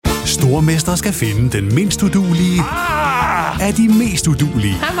Stormester skal finde den mindst uduelige af de mest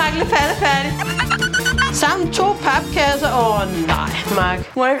uduelige. Hej, Mark. Færdig. Sammen 2 papkasser. Nej,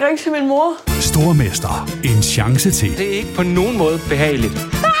 Mark. Må jeg ikke ringe til min mor? Stormester. En chance til. Det er ikke på nogen måde behageligt. Nej.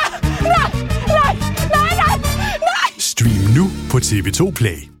 Stream nu på TV2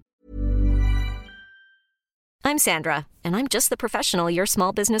 Play. I'm Sandra, and I'm just the professional your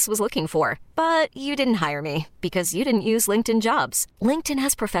small business was looking for. But you didn't hire me because you didn't use LinkedIn Jobs. LinkedIn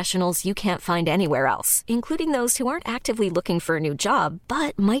has professionals you can't find anywhere else, including those who aren't actively looking for a new job,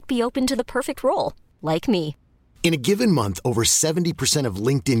 but might be open to the perfect role, like me. In a given month, over 70% of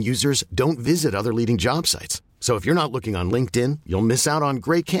LinkedIn users don't visit other leading job sites. So if you're not looking on LinkedIn, you'll miss out on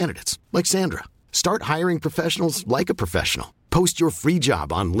great candidates like Sandra. Start hiring professionals like a professional. Post your free job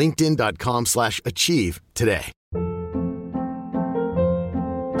on linkedin.com/achieve today.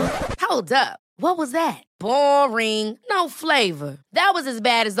 Hold up. What was that? Boring. No flavor. That was as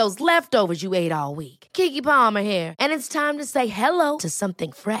bad as those leftovers you ate all week. Keke Palmer here, and it's time to say hello to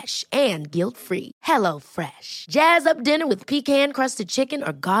something fresh and guilt-free. Hello Fresh. Jazz up dinner with pecan-crusted chicken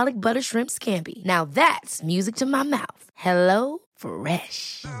or garlic butter shrimp scampi. Now that's music to my mouth. Hello Fresh.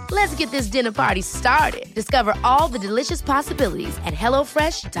 Let's get this dinner party started. Discover all the delicious possibilities at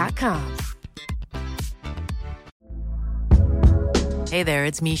hellofresh.com. Hey there,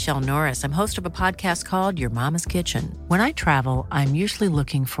 it's Michelle Norris. I'm host of a podcast called Your Mama's Kitchen. When I travel, I'm usually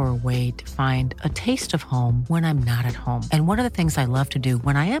looking for a way to find a taste of home when I'm not at home. And one of the things I love to do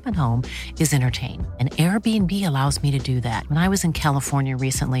when I am at home is entertain. And Airbnb allows me to do that. When I was in California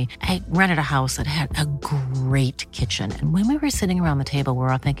recently, I rented a house that had a great kitchen. And when we were sitting around the table, we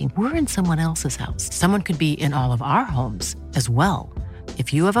were all thinking, we're in someone else's house. Someone could be in all of our homes as well. If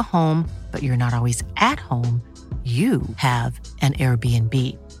you have a home, but you're not always at home, you have an Airbnb.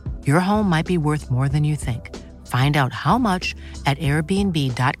 Your home might be worth more than you think. Find out how much at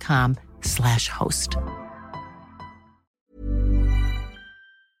airbnb.com/host.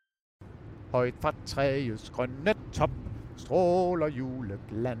 Højt fra træets grønne top stråler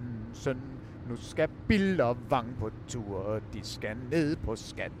juleglansen. Nu skal Bill og Vang på tur, de skal ned på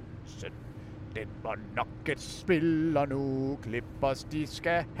Skansen. Den var nok et spil, og nu klippers, de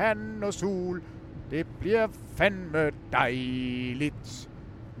skal have noget sol. Det bliver fandme dejligt,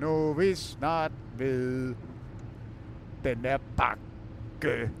 nu vi snart ved den der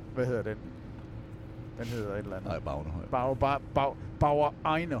bakke. Hvad hedder den? Den hedder et eller andet. Nej, Bagnehøj.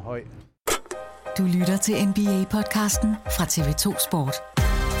 Bauer Einehøj. Du lytter til NBA-podcasten fra TV2 Sport.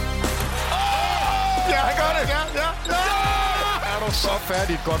 Ja, han gør det! Ja! Er du så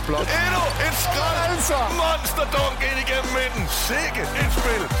færdig et godt blok? Endnu et skrald! Altså! Monsterdunk ind igennem midten. Sikke et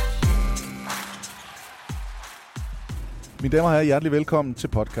spil! Mine damer og herrer, hjertelig velkommen til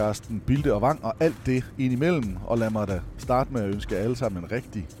podcasten Bilde og Vang og alt det indimellem. Og lad mig da starte med at ønske jer alle sammen en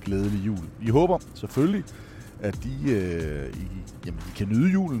rigtig glædelig jul. Vi håber selvfølgelig, at I kan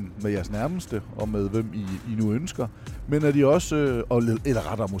nyde julen med jeres nærmeste og med hvem I nu ønsker. Men at I også,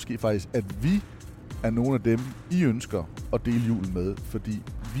 eller rettere måske faktisk, at vi er nogle af dem, I ønsker at dele julen med. Fordi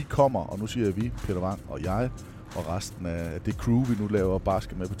vi kommer, og nu siger jeg vi, Peter Vang og jeg, og resten af det crew, vi nu laver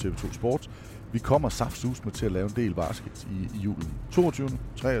basket med på TV2 Sport. Vi kommer saftsus med til at lave en del basket i julen. 22.,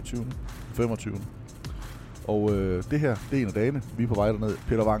 23., 25. Og det her, det er en af dagene. Vi er på vej derned.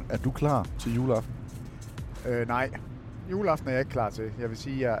 Peter Vang, er du klar til juleaften? Nej, juleaften er jeg ikke klar til. Jeg vil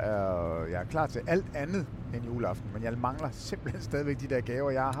sige, jeg er klar til alt andet end juleaften. Men jeg mangler simpelthen stadigvæk de der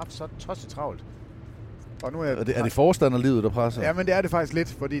gaver. Jeg har haft så tosset travlt. Og nu er det forstanderlivet, der presser? Ja, men det er det faktisk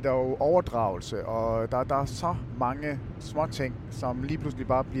lidt, fordi der er jo overdragelse. Og der er så mange små ting, som lige pludselig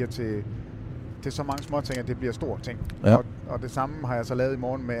bare bliver til så mange små ting, at det bliver store ting. Ja. Og det samme har jeg så lavet i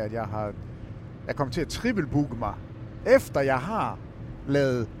morgen med, at jeg kommer til at triple-booke mig, efter jeg har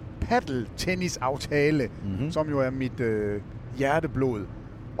lavet paddle-tennis-aftale, som jo er mit hjerteblod,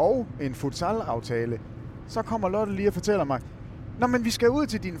 og en futsal-aftale. Så kommer Lotte lige og fortæller mig, nå, men vi skal ud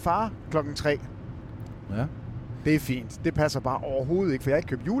til din far 3:00. Ja. Det er fint. Det passer bare overhovedet ikke, for jeg har ikke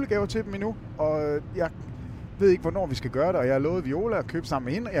købt julegaver til dem endnu, og jeg ved ikke, hvornår vi skal gøre det, og jeg har lovet Viola at købe sammen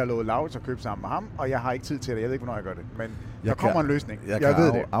med hende, og jeg har lovet Laurits at købe sammen med ham, og jeg har ikke tid til det. Jeg ved ikke, hvornår jeg gør det, men der kommer en løsning. Jeg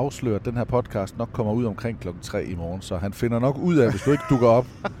ved det. Afsløre, at den her podcast nok kommer ud omkring 3:00 i morgen, så han finder nok ud af, hvis du ikke dukker op,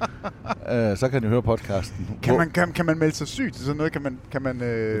 så kan han jo høre podcasten. Kan man melde sig syg til sådan noget? Kan man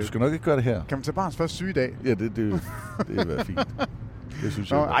du skal nok ikke gøre det her. Kan man tage barns første sygedag? Ja, det vil være fint. Det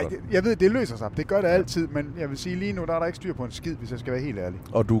synes jeg jeg ved, det løser sig. Det gør det altid, men jeg vil sige, lige nu der er der ikke styr på en skid, hvis jeg skal være helt ærlig.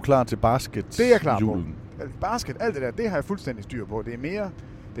 Og du er klar til basket? Det er jeg klar på. Basket, alt det der, det har jeg fuldstændig styr på. Det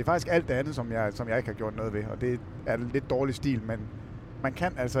er faktisk alt det andet, som jeg ikke har gjort noget ved, og det er lidt dårlig stil, men man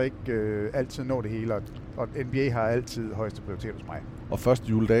kan altså ikke altid nå det hele, og NBA har altid højeste prioritet hos mig. Og første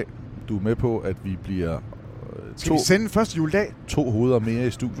juledag, du er med på, at vi bliver Skal vi sende første juledag? 2 hoveder mere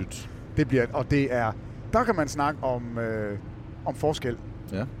i studiet. Det bliver, og det er, der kan man snakke om forskel.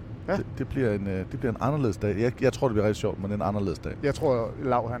 Ja. Det bliver en anderledes dag. Jeg tror, det bliver rigtig sjovt, men en anderledes dag. Jeg tror,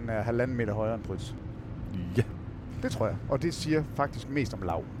 Lav han er 1,5 meter højere end Pryds. Ja. Det tror jeg. Og det siger faktisk mest om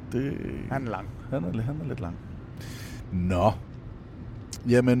Lav. Han er lang. Han er lidt lang. Nå.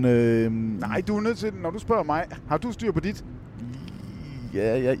 Jamen... Nej, du er nødt til, når du spørger mig, har du styr på dit?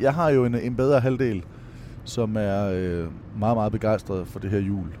 Ja, jeg har jo en bedre halvdel, som er meget, meget begejstret for det her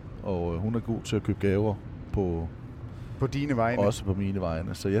jul. Og hun er god til at købe gaver på dine vegne. Også på mine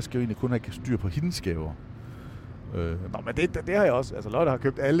vegne. Så jeg skal jo egentlig kun have styr på hendes gaver. Nå, men det har jeg også. Altså, Lotte har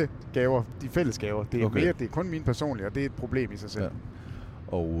købt alle gaver, de fælles gaver. Det er okay. mere, det er kun mine personlige, og det er et problem i sig selv.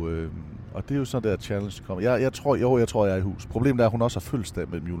 Ja. Og det er jo sådan, der challenge kommer. Jeg tror, jeg er i hus. Problemet er, at hun også har fødselsdag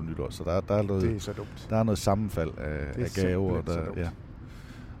mellem jul og nytår, så der er noget, det er så dumt. Der er noget sammenfald af gaver. Der, ja.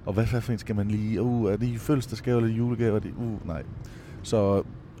 Og hvad for en skal man lige? Er det fødselsdagsgaver eller julegaver? Nej. Så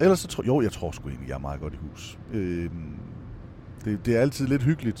ellers så tror jeg tror sgu egentlig, jeg er meget godt i hus. Det er altid lidt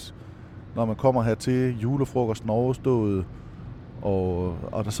hyggeligt, når man kommer her til julefrokosten overstået,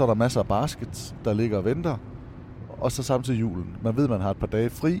 og så er der masser af baskets, der ligger og venter, og så samtidig julen. Man ved, man har et par dage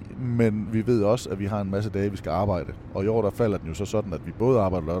fri, men vi ved også, at vi har en masse dage, vi skal arbejde. Og i år, der falder den jo så sådan, at vi både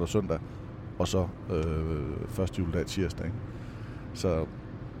arbejder lørdag og søndag, og så første juledag tirsdag. Ikke? Så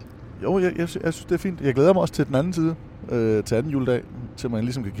jo, jeg synes, det er fint. Jeg glæder mig også til den anden side, til anden juledag, til man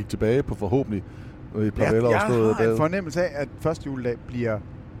ligesom kan kigge tilbage på forhåbentlig et par jeg har en fornemmelse af, at første juledag bliver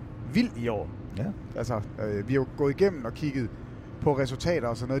vild i år. Ja. Altså, vi har jo gået igennem og kigget på resultater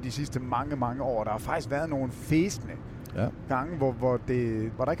og sådan noget de sidste mange år. Der har faktisk været nogle festende gange, hvor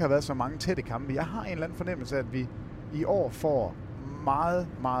der ikke har været så mange tætte kampe. Jeg har en eller anden fornemmelse af, at vi i år får meget,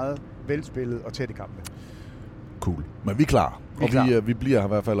 meget velspillet og tætte kampe. Cool. Men vi er klar. Vi bliver her i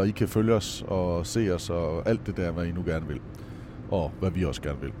hvert fald, og I kan følge os og se os og alt det der, hvad I nu gerne vil. Og hvad vi også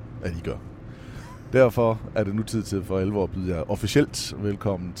gerne vil, at I gør. Derfor er det nu tid til for alvor at byde jer officielt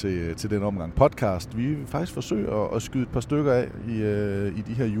velkommen til den omgang podcast. Vi vil faktisk forsøge at skyde et par stykker af i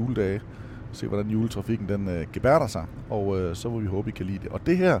de her juledage. Se, hvordan juletrafikken den gebærder sig. Og så vil vi håbe, I kan lide det. Og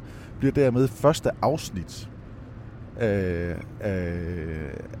det her bliver dermed første afsnit af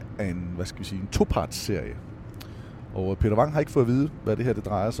en, en topartsserie. Og Peter Wang har ikke fået at vide, hvad det her det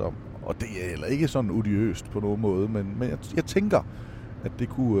drejer sig om. Og det er heller ikke sådan odiøst på nogen måde, men jeg tænker, at det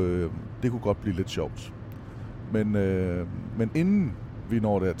kunne godt blive lidt sjovt. Men inden vi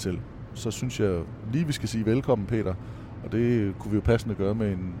når dertil, så synes jeg lige, vi skal sige velkommen, Peter. Og det kunne vi jo passende gøre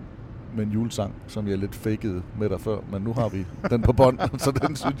med en julesang, som jeg lidt fakede med dig før. Men nu har vi den på bånd, så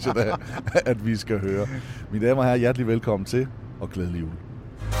den synes jeg da, at vi skal høre. Mine damer og herrer, hjertelig velkommen til, og glædelig jul.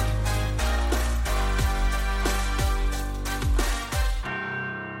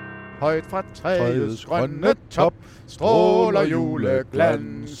 Højt fra træets grønne top stråler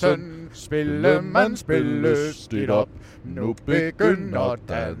juleglansen. Spillemands spille stit op, nu begynder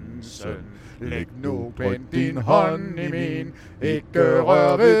dansen. Læg nu bind din hånd i min, ikke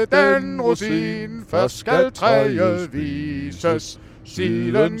rør ved den rosin. Først skal træet vises,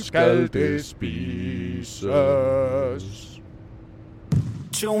 siden skal det spises.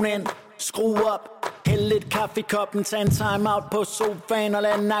 Tune in, skru op. Hæld lidt kaffe i koppen, tag en time-out på sofaen og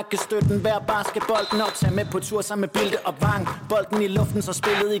lad nakkestøtten være basketbolden op. Tag med på tur sammen med Bilde og Vang. Bolden i luften, så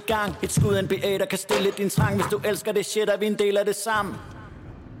spillet i gang. Et skud NBA, der kan stille din trang. Hvis du elsker det shit, er vi en del af det sammen.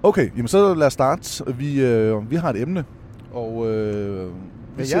 Okay, jamen så lad os starte. Vi har et emne, og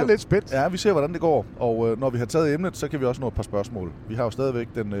jeg er lidt spændt. Ja, vi ser, hvordan det går. Og når vi har taget emnet, så kan vi også nå et par spørgsmål. Vi har jo stadigvæk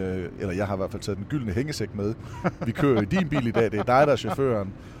eller jeg har i hvert fald taget den gyldne hængesæk med. Vi kører i din bil i dag, det er dig, der er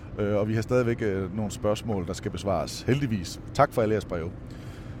chaufføren. Og vi har stadigvæk nogle spørgsmål, der skal besvares. Heldigvis. Tak for alle jeres breve.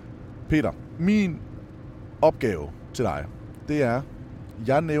 Peter, min opgave til dig, det er,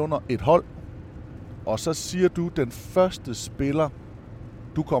 jeg nævner et hold, og så siger du den første spiller,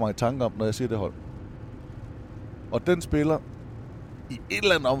 du kommer i tanke om, når jeg siger det hold. Og den spiller, i et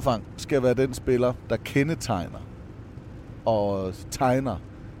eller andet omfang, skal være den spiller, der kendetegner og tegner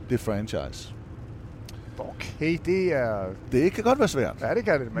det franchise. Okay, det kan godt være svært. Ja, det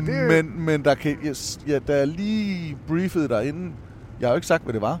kan det. Men der er lige briefet derinde. Jeg har jo ikke sagt,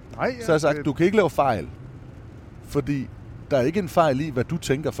 hvad det var. Nej, så jeg har sagt, du kan ikke lave fejl. Fordi der er ikke en fejl i, hvad du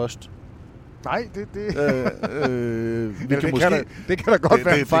tænker først. Nej, det kan der godt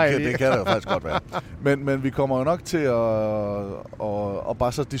være en fejl i. Det kan der jo faktisk godt være. Men vi kommer jo nok til at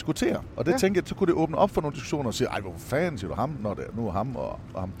bare så diskutere. Og det tænker jeg, så kunne det åbne op for nogle diskussioner og sige, ej, hvor fanden siger du ham, når det nu er ham og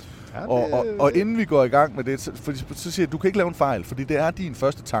ham. Ja, og inden vi går i gang med det, så siger jeg, du kan ikke lave en fejl, fordi det er din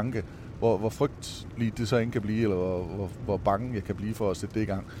første tanke, hvor frygteligt det så ikke kan blive, eller hvor bange jeg kan blive for at sætte det i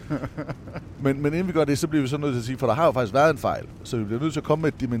gang. men inden vi gør det, så bliver vi så nødt til at sige, for der har jo faktisk været en fejl, så vi bliver nødt til at komme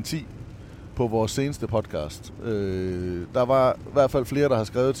med et dementi på vores seneste podcast. Der var i hvert fald flere, der har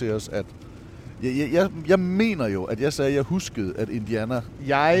skrevet til os, at jeg mener jo, at jeg sagde, at jeg huskede, at Indiana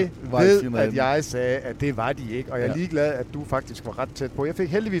Jeg var ved, i finalen. at jeg sagde, at det var de ikke, og jeg er ligeglad, at du faktisk var ret tæt på. Jeg fik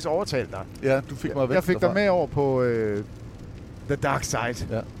heldigvis overtalt dig. Ja, du fik mig væk. Jeg fik dig med over på The Dark Side.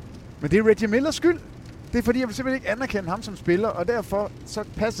 Ja. Men det er Reggie Millers skyld. Det er fordi, jeg vil simpelthen ikke anerkende ham som spiller, og derfor så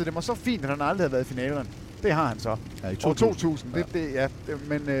passede det mig så fint, at han aldrig havde været i finalerne. Det har han så. Ja, i 2000. Ja.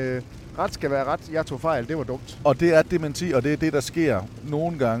 Men ret skal være ret. Jeg tog fejl. Det var dumt. Og det er dementi, og det er det, der sker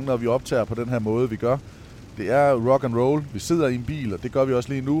nogle gange, når vi optager på den her måde, vi gør. Det er rock and roll. Vi sidder i en bil, og det gør vi også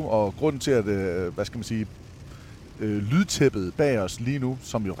lige nu. Og grunden til, at lydtæppet bag os lige nu,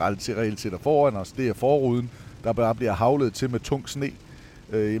 som jo reelt set er foran os, det er forruden, der bare bliver havlet til med tung sne.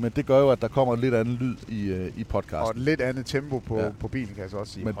 Men det gør jo, at der kommer lidt anden lyd i podcasten. Og et lidt andet tempo på bilen, kan jeg så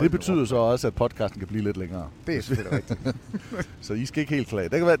også sige. Men det betyder så også, at podcasten kan blive lidt længere. Det er selvfølgelig rigtigt. Så I skal ikke helt klage.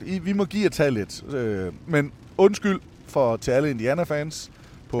 Det kan være, at vi må give at tage lidt. Men undskyld til alle Indiana-fans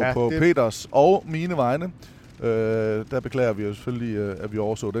på Peters og mine vegne. Der beklager vi jo selvfølgelig, at vi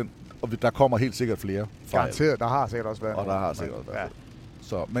overså den. Og der kommer helt sikkert flere fejl. Garanteret, der har sikkert også været. Og der har sikkert også været.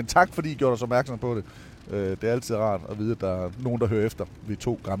 Så, men tak, fordi I gjorde os opmærksom på det. Det er altid rart at vide, at der er nogen, der hører efter, vi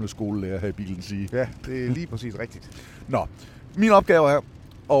 2 gamle skolelærer her i bilen sige. Ja, det er lige præcis rigtigt. Nå, min opgave er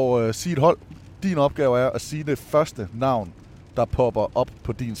at sige et hold. Din opgave er at sige det første navn, der popper op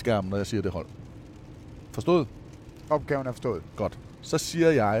på din skærm, når jeg siger det hold. Forstået? Opgaven er forstået. Godt. Så siger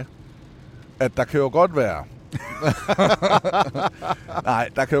jeg, at der kan jo godt være... Nej,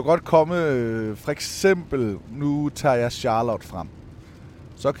 der kan jo godt komme... For eksempel, nu tager jeg Charlotte frem.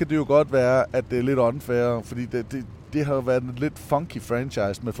 Så kan det jo godt være, at det er lidt unfair, fordi det har jo været en lidt funky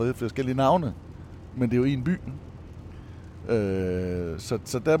franchise med forskellige navne. Men det er jo i en by.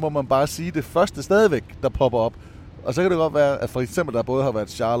 Så der må man bare sige det første stadigvæk, der popper op. Og så kan det godt være, at for eksempel der både har været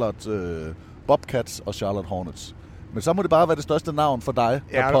Charlotte Bobcats og Charlotte Hornets. Men så må det bare være det største navn for dig,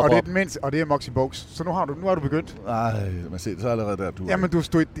 der popper op. Og det er den mindste, og det er Moxie Bogues. Så nu har du begyndt. Nej, man ser det så allerede der, du... Jamen, du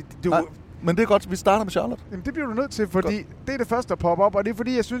stod... Men det er godt, vi starter med Charlotte. Jamen, det bliver du nødt til, fordi det er det første, der popper op, og det er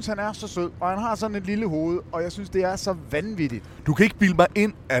fordi, jeg synes, han er så sød, og han har sådan et lille hoved, og jeg synes, det er så vanvittigt. Du kan ikke bilde mig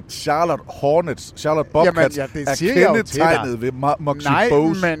ind, at Charlotte Bobcats er kendetegnet ved Moxie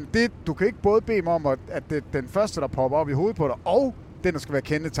Bogues. Nej, men du kan ikke både bede mig om, at den første, der popper op i hovedet på dig, og den, der skal være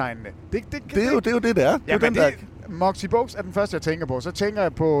kendetegnende. Det er jo det, det er. Jamen, Moxie Bogues er den første, jeg tænker på. Så tænker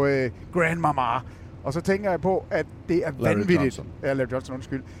jeg på Grandmama. Og så tænker jeg på, at det er vanvittigt. Larry Johnson,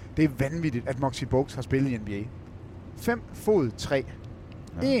 undskyld. Det er vanvittigt, at Moxie Bogues har spillet i NBA. 5 fod 3.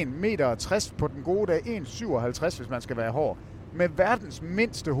 1,60 meter på den gode dag. 1,57, hvis man skal være hård. Med verdens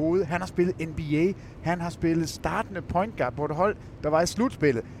mindste hoved. Han har spillet NBA. Han har spillet startende point guard på et hold, der var i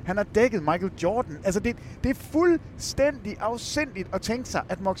slutspillet. Han har dækket Michael Jordan. Altså, det er fuldstændig afsindigt at tænke sig,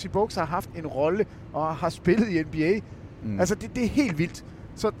 at Moxie Bogues har haft en rolle og har spillet i NBA. Altså, det er helt vildt.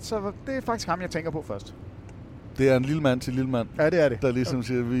 Så det er faktisk ham, jeg tænker på først. Det er en lille mand til lille mand. Ja, det er det. Der ligesom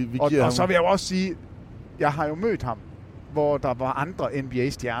siger, vi giver ham... Og så vil jeg også sige, jeg har jo mødt ham, hvor der var andre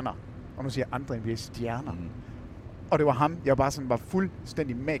NBA-stjerner. Og nu siger jeg andre NBA-stjerner. Og det var ham, jeg bare sådan var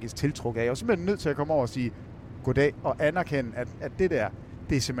fuldstændig magisk tiltrukket af. Jeg var simpelthen nødt til at komme over og sige goddag og anerkende, at det der,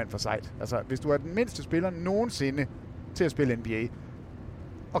 det er simpelthen for sejt. Altså, hvis du er den mindste spiller nogensinde til at spille NBA,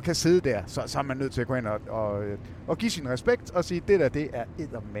 og kan sidde der, så er man nødt til at gå ind og give sin respekt og sige, det er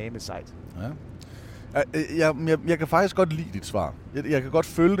eddermame sejt. Ja. Jeg kan faktisk godt lide dit svar. Jeg kan godt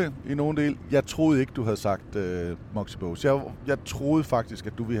følge det i nogle del. Jeg troede ikke, du havde sagt Moxie Bogues. Jeg troede faktisk,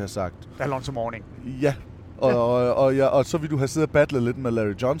 at du ville have sagt... Alonzo Mourning. Ja. Og så ville du have siddet og battlet lidt med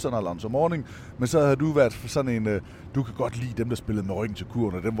Larry Johnson og Alonzo Mourning, men så havde du været sådan en... du kan godt lide dem, der spillede med ryggen til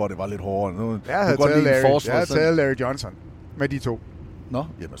kurven, og dem, hvor det var lidt hårdere. Jeg havde taget Larry Johnson med de 2. Nå,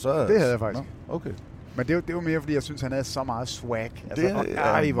 jamen så... Det havde jeg faktisk. Nå, okay. Men det var mere, fordi jeg synes, han havde så meget swag. Altså,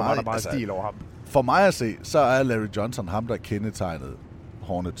 hvor var der meget stil over ham. For mig at se, så er Larry Johnson ham, der kendetegnede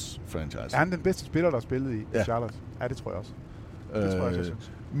Hornets franchise. Er han den bedste spiller, der har spillet i Charlotte? Ja, det tror jeg også. Det tror jeg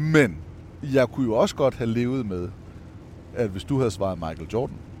synes. Men jeg kunne jo også godt have levet med, at hvis du havde svaret Michael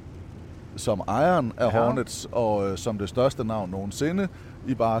Jordan, som ejeren af Hornets, og som det største navn nogensinde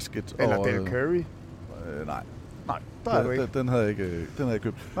i basket. Eller Dale Curry. Nej. Nej, der er du ikke. Den havde jeg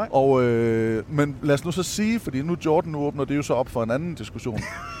købt. Og, men lad os nu så sige, fordi nu Jordan åbner det jo så op for en anden diskussion.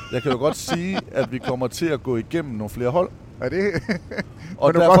 Jeg kan jo godt sige, at vi kommer til at gå igennem nogle flere hold. Ja, det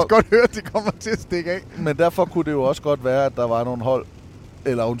og du kan også godt høre, at det kommer til at stikke af. Men derfor kunne det jo også godt være, at der var nogle hold,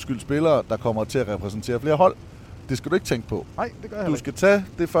 eller spillere, der kommer til at repræsentere flere hold. Det skal du ikke tænke på. Nej, det gør jeg Du skal tage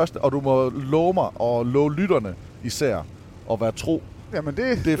det første, og du må love mig og love lytterne især at være tro. Jamen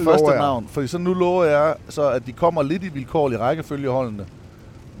det er første navn. Fordi så nu lover jeg, så at de kommer lidt i vilkårlig rækkefølge holdene.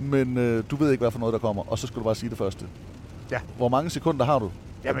 Men du ved ikke, hvad for noget der kommer. Og så skal du bare sige det første. Ja. Hvor mange sekunder har du?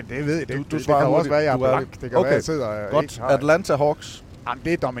 Jamen det ved jeg. Det svarer kan også være, jeg er blank. blank. Det kan være, jeg sidder godt. Ikke har... Atlanta Hawks. Jamen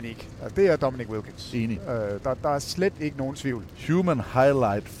det er Dominic. Altså, det er Dominic Wilkins. Enig. Der er slet ikke nogen tvivl. Human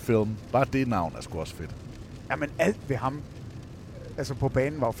Highlight Film. Bare det navn er sgu også fedt. Jamen alt ved ham, altså på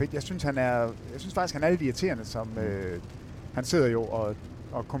banen var jo fedt. Jeg synes faktisk, han er lidt irriterende, som han sidder jo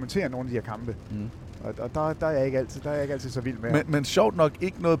og kommenterer nogle af de her kampe. Og der er jeg ikke altid så vild med. Men sjovt nok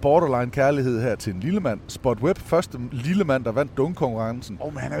ikke noget borderline kærlighed her til en lille mand. Spot Webb, første lille mand, der vandt dunk-konkurrencen.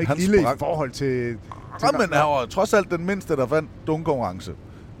 Men han er jo ikke lille i forhold til men han var trods alt den mindste, der vandt dunk-konkurrence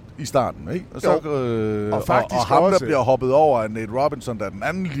i starten, ikke? Og, så, og faktisk og ham, også, der bliver hoppet over af Nate Robinson, der den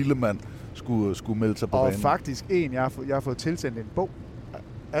anden lille mand skulle melde sig på banen. Og faktisk jeg har fået tilsendt en bog,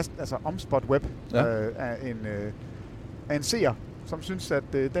 altså om Spot Webb, af en seer, som synes, at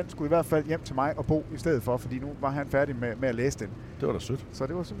den skulle i hvert fald hjem til mig og bo i stedet for, fordi nu var han færdig med at læse den. Det var da sødt. Så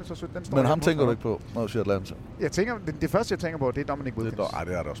det var simpelthen så sødt. Den står men ham tænker du ikke på, når du siger Atlanta? Det første, jeg tænker på, det er Dominic Wilkins.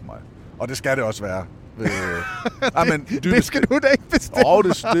 Det er det også mig. Og det skal det også være. Det skal du da ikke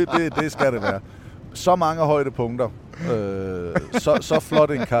bestemme. Det skal det være. Så mange højdepunkter. Så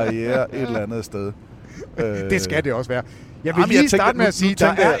flot en karriere et eller andet sted. Det skal det også være. Jeg vil lige starte med at sige, at der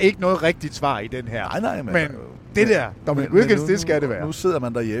er ikke noget rigtigt svar i den her. Nej, men det der, Dominic Wilkins, det skal det være. Nu sidder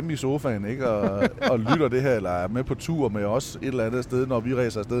man derhjemme i sofaen, ikke, og lytter det her, eller er med på tur med os et eller andet sted, når vi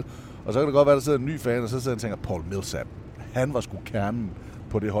ræser afsted. Og så kan det godt være, der sidder en ny fan, og så sidder han og tænker, Paul Millsap, han var sgu kernen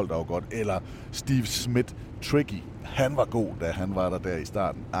på det hold, der var godt. Eller Steve Smith Tricky, han var god, da han var der i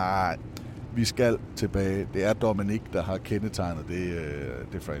starten. Vi skal tilbage. Det er Dominic, der har kendetegnet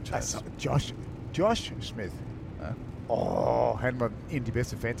det franchise. Altså, Josh Smith. Ja. Han var en af de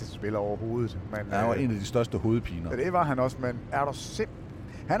bedste fantasy-spillere overhovedet. Men, han var en af de største hovedpiner. Ja, det var han også, men er der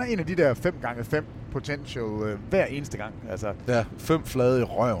han er en af de der 5x5 potential hver eneste gang. Altså. Ja, 5 flade i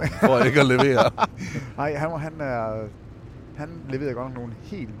røven, for ikke at levere. Nej, han leverede godt nogle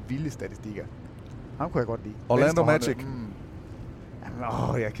helt vilde statistikker. Ham kunne jeg godt lide. Orlando Magic.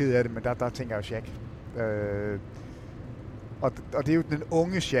 Jeg er ked af det, men der tænker jeg jo Shaq. Og det er jo den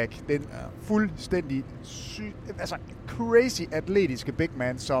unge Shaq. Den fuldstændig crazy atletiske big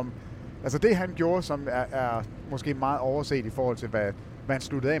man, som... Altså det han gjorde, som er måske meget overset i forhold til, hvad han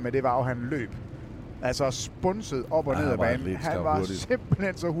sluttede af med, det var jo, at han løb. Altså spunset op og ned af banen. Han var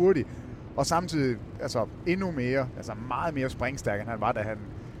simpelthen så hurtig. Og samtidig endnu mere, meget mere springstærk, end han var, da han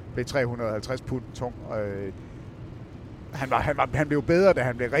blev 350 pund tung. Han blev bedre, da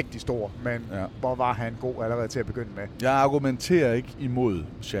han blev rigtig stor, men hvor var han god allerede til at begynde med. Jeg argumenterer ikke imod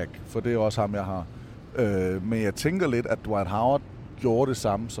Shaq, for det er også ham, jeg har. Men jeg tænker lidt, at Dwight Howard gjorde det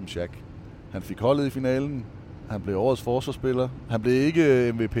samme som Shaq. Han fik holdet i finalen, han blev årets forsvarsspiller, han blev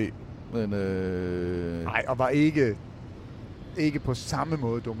ikke MVP, men... Nej, og var ikke på samme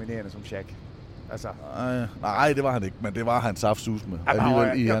måde dominerende som Shaq. Altså. Nej, det var han ikke, men det var han saftsusme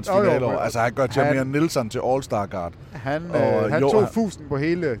alligevel i hans finaleår. Altså, han gør Jameer Nielsen til All-Star guard. Han tog fusen på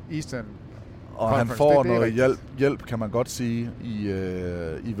hele Eastern og han får noget hjælp, kan man godt sige,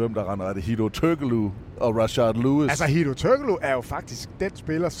 i hvem der render. Er det Hedo Turkoglu og Rashard Lewis? Altså, Hedo Turkoglu er jo faktisk den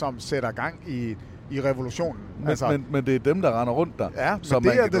spiller, som sætter gang i revolutionen. Men det er dem, der render rundt der. Ja, så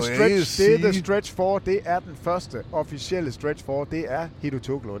det er the stretch 4. Det er den første officielle stretch 4. Det er Hedo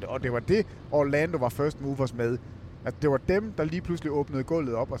Turkoglu. Og det var det, Orlando var first movers med. At det var dem, der lige pludselig åbnede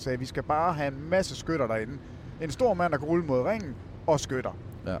gulvet op og sagde, vi skal bare have en masse skytter derinde. En stor mand, der kan rulle mod ringen og skytter.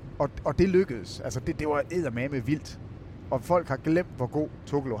 Ja. Og det lykkedes. Altså, det var eddermame vildt. Og folk har glemt, hvor god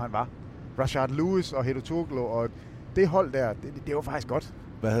Turkoglu han var. Rashard Lewis og Hedo Turkoglu og det hold der, det var faktisk godt.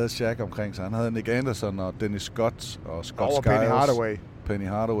 Hvad havde Shaq omkring sig? Han havde Nick Anderson og Dennis Scott og Scott Skiles. Penny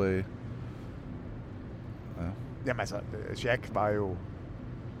Hardaway. Ja. Jamen altså, Shaq var jo...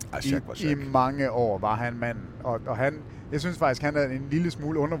 Shaq var Shaq. I mange år var han manden. Og han... Jeg synes faktisk, han er en lille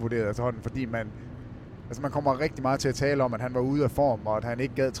smule undervurderet efterhånden, fordi man kommer rigtig meget til at tale om, at han var ude af form, og at han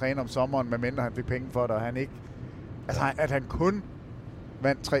ikke gad træne om sommeren, medmindre han fik penge for det, og han ikke... Altså, at han kun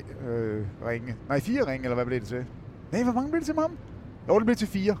vandt 4 ringe, eller hvad blev det til? Nej, hvor mange blev det til med ham? Jo, det blev til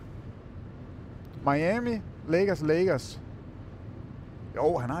 4. Miami, Lakers.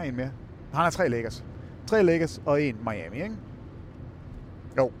 Jo, han har en mere. Han har 3 Lakers. 3 Lakers og 1 Miami, ikke?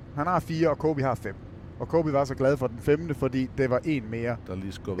 Jo, han har 4, og Kobe har 5. Og Kobe var så glad for den 5., fordi det var en mere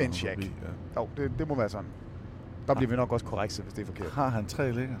end Shaq. Ja. Jo, det må være sådan. Der bliver vi nok også korrekset, hvis det er forkert. Har han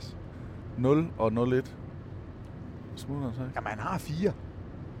 3 Lakers? 0 og 0-1. Jamen, han har 4.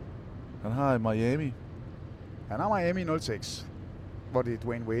 Han har i Miami. Han har Miami 06, hvor det er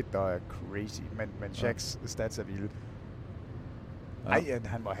Dwayne Wade, der er crazy, men Shaqs stats er vilde. Nej,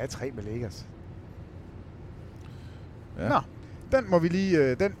 han må have 3 med Lakers. Ja. Nå, den må vi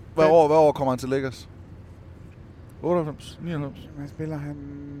lige... Hvad år kommer han til Lakers? 98? 99? Hvad spiller han?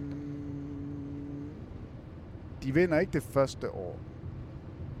 De vinder ikke det første år.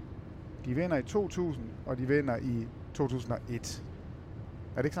 De vinder i 2000, og de vinder i 2001.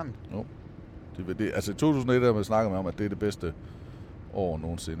 Er det ikke sådan? Jo. Altså i 2001 har man snakket om, at det er det bedste år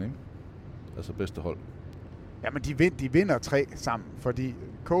nogensinde, ikke? Altså bedste hold. Jamen, de vinder 3 sammen, fordi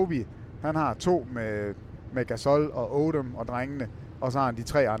Kobe, han har 2 med Gasol og Odom og drengene, og så har han de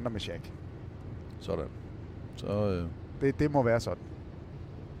 3 andre med Shaq. Sådan. Så, det må være sådan.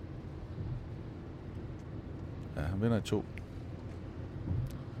 Ja, han vinder i 2.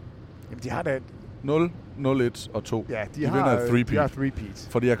 Jamen, de har da... 0, 0-1 og 2. Ja, de vinder et 3-peat. De har 3-peat.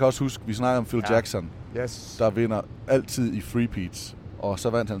 Fordi jeg kan også huske, vi snakkede om Phil Jackson, yes. der vinder altid i 3-peats. Og så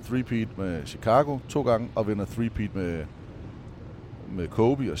vandt han 3-peat med Chicago 2 gange, og vinder 3-peat med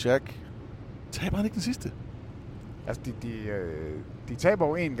Kobe og Shaq. Taber han ikke den sidste? Altså, de taber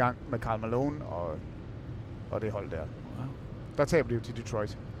jo 1 gang med Karl Malone og det hold der. Wow. Der taber de jo til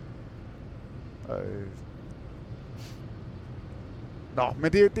Detroit. Nå,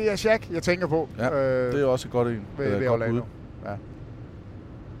 men det er Shaq, jeg tænker på. Ja, det er også et godt en. Ved Orlando. Ja.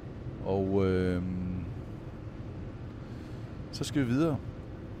 Og så skal vi videre.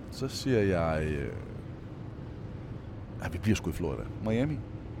 Så siger jeg... vi bliver sgu i Florida. Miami.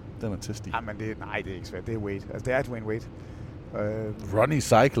 Den er testig. Nej, men det er ikke svært. Det er Wade. Altså, det er Dwayne Wade. Ronnie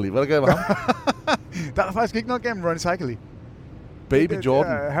Cycli. Hvad er der galt med ham? Der er faktisk ikke noget gennem Ronnie Cycli. Baby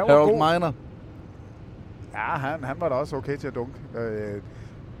Jordan. Harold Miner. Ja, han var da også okay til at dunke.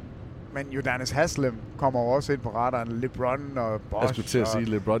 Men Udonis Haslem kommer også ind på radaren. LeBron og Bosh. Jeg skulle til at sige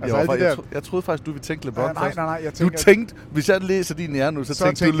LeBron. Altså Jeg troede faktisk, du ville tænke LeBron først. Nej. Du tænkte, hvis jeg læser din hjerne nu, så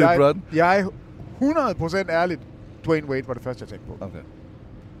tænkte du LeBron. Jeg er 100% ærligt. Dwayne Wade var det første, jeg tænkte på. Okay.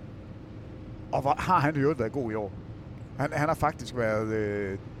 Og hvor har han jo været god i år. Han har faktisk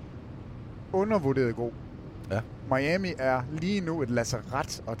været undervurderet god. Ja. Miami er lige nu et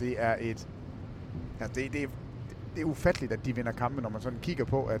lazaret, og det er et... Ja, det er ufatteligt, at de vinder kampe, når man sådan kigger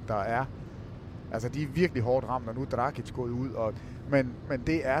på, at der er... Altså, de er virkelig hårdt ramt, og nu er Dragic gået ud. Men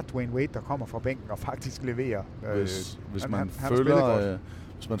det er Dwayne Wade, der kommer fra bænken og faktisk leverer. Hvis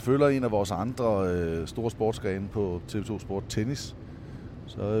man følger en af vores andre store sportsgrene på TV2 Sport, tennis,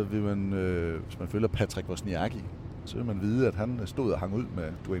 så vil man, hvis man følger Patrick Wozniacki, så vil man vide, at han stod og hang ud med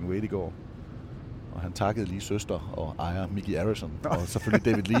Dwayne Wade i går. Og han takkede lige søster og ejer Mickey Arison, og selvfølgelig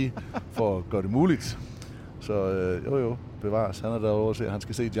David Lee, for at gøre det muligt. Så jo, bevares. Han er derovre til, han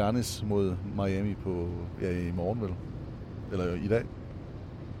skal se Giannis mod Miami i morgen, vel? Eller i dag.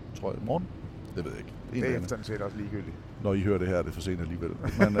 Tror jeg, i morgen? Det ved jeg ikke. Det er sådan set også ligegyldigt. Når I hører det her, det er for sent alligevel.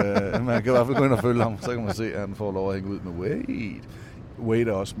 Men man kan i hvert fald gå ind og følge ham, så kan man se, at han får lov at hænge ud med Wade. Wade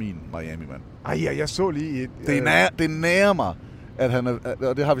er også min Miami-mand. Jeg så lige et... Det nærer mig, at han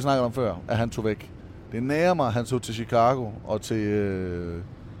og det har vi snakket om før, at han tog væk. Det nærer mig, at han tog til Chicago og til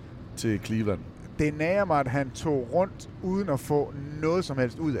Cleveland. Det nærer mig, at han tog rundt uden at få noget som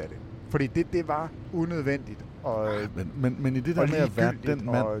helst ud af det. Fordi det var unødvendigt. Men i det der med at være den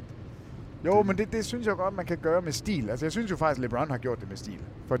mand... Jo, men det synes jeg godt, man kan gøre med stil. Altså, jeg synes jo faktisk, at LeBron har gjort det med stil.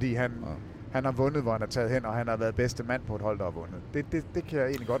 Fordi han har vundet, hvor han har taget hen, og han har været bedste mand på et hold, der har vundet. Det kan jeg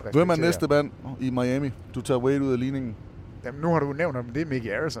egentlig godt respektere. Hvem er næste mand i Miami? Du tager Wade ud af ligningen. Jamen, nu har du nævnt ham, det er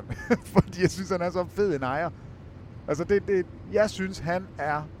Mickey Arison. Fordi jeg synes, han er så fed en ejer. Altså, jeg synes, han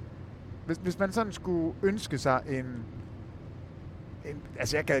er... Hvis man sådan skulle ønske sig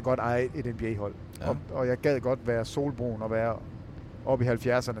altså, jeg gad godt eje et NBA-hold. Ja. Og jeg gad godt være solbrun og være oppe i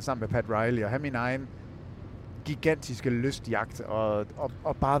 70'erne sammen med Pat Riley og have min egen gigantiske lystjagt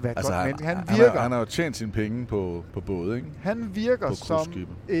og bare være godt menneske. Han har jo tjent sine penge på både, ikke? Han virker som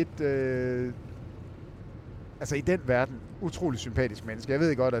et... altså i den verden, utrolig sympatisk menneske. Jeg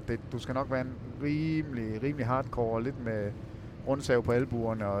ved godt, at du skal nok være en rimelig hardcore og lidt med rundsav på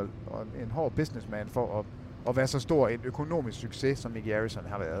albuerne og en hård businessman for at være så stor en økonomisk succes, som Mickey Arison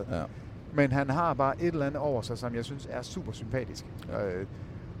har været. Ja. Men han har bare et eller andet over sig, som jeg synes er super sympatisk. Ja.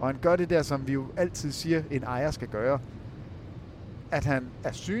 Og han gør det der, som vi jo altid siger, en ejer skal gøre. At han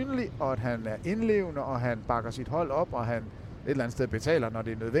er synlig, og at han er indlevende, og han bakker sit hold op, og han et eller andet sted betaler, når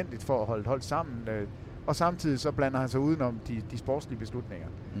det er nødvendigt for at holde et hold sammen. Og samtidig så blander han sig udenom de sportslige beslutninger.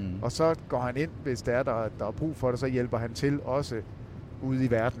 Mm. Og så går han ind, hvis der er brug for det, så hjælper han til også ude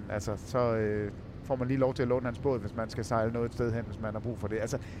i verden. Altså, så får man lige lov til at låne hans båd, hvis man skal sejle noget et sted hen, hvis man har brug for det.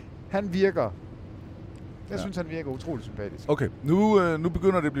 Altså, han virker... Jeg synes, han virker utrolig sympatisk. Okay, nu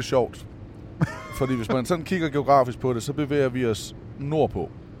begynder det at blive sjovt. Fordi hvis man sådan kigger geografisk på det, så bevæger vi os nordpå.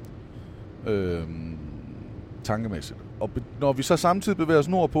 Tankemæssigt. Og når vi så samtidig bevæger os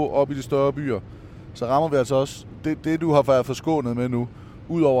nordpå op i de større byer, så rammer vi altså også det du har været forskånet med nu,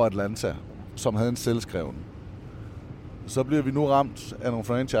 ud over Atlanta, som havde en selvskreven. Så bliver vi nu ramt af nogle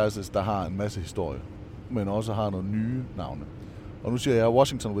franchises, der har en masse historie, men også har nogle nye navne. Og nu siger jeg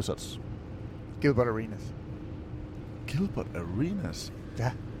Washington Wizards. Gilbert Arenas. Gilbert Arenas?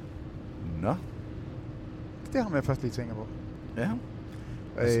 Ja. Nå. Det har man først lige tænkt på. Ja.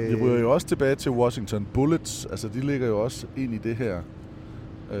 Altså, de ryger jo også tilbage til Washington Bullets. Altså, de ligger jo også ind i det her.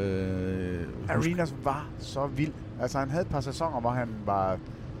 Arenas var så vild. Altså, han havde et par sæsoner, hvor han var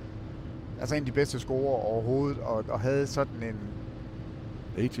en af de bedste scorer overhovedet, og havde sådan en...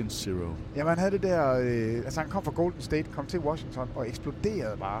 Agent Zero. Jamen, han havde det der... han kom fra Golden State, kom til Washington og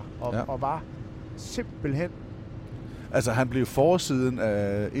eksploderede bare. Og var simpelthen... Altså, han blev forsiden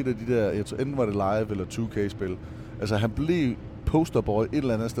af et af de der... Enten var det live eller 2K-spil. Altså, han blev posterboy et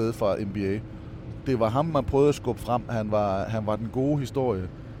eller andet sted fra NBA. Det var ham, man prøvede at skubbe frem. Han var den gode historie.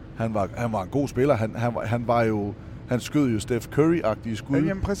 Han var en god spiller. Han var jo... Han skød jo Steph Curry-agtige skud.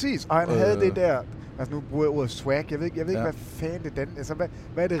 Jamen præcis, og han havde det der... Altså nu bruger jeg ordet swag. Jeg ved ikke, hvad fanden det er. Altså,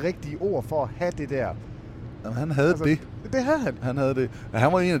 hvad er det rigtige ord for at have det der? Jamen, han havde det. Det havde han. Han havde det. Ja,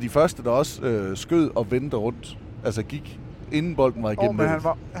 han var en af de første, der også skød og vendte rundt. Altså gik, inden bolden var igennem. Men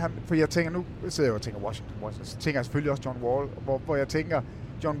for jeg tænker, nu sidder jeg og tænker Washington. Så tænker jeg selvfølgelig også John Wall, hvor jeg tænker,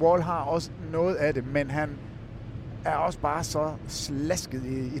 John Wall har også noget af det, men han er også bare så slasket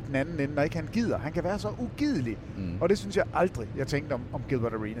i den anden ende, når ikke han gider. Han kan være så ugidelig. Og det synes jeg aldrig, jeg tænkte om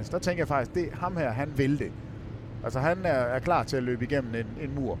Gilbert Arenas. Der tænker jeg faktisk, det ham her, han vil det. Altså han er klar til at løbe igennem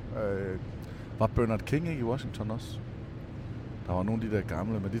en mur. Var Bernard King ikke i Washington også? Der var nogle af de der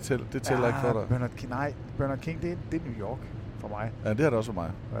gamle, men det tæller ikke for dig. Bernard King, det er New York for mig. Ja, det er det også for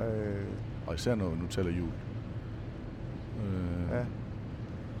mig. Og især når nu tæller jul. Ja.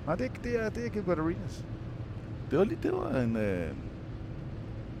 Nej, det er Gilbert Arenas. Det var en...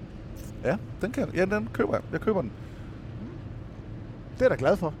 Ja, den køber jeg. Jeg køber den. Det er jeg da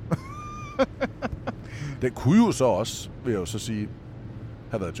glad for. Det kunne jo så også, vil jeg jo så sige,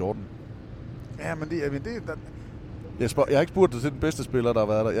 have været Jordan. Ja, men det jeg har ikke spurgt dig til den bedste spiller, der har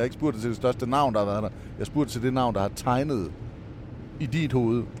været der. Jeg har ikke spurgt dig til det største navn, der har været der. Jeg har spurgt til det navn, der har tegnet i dit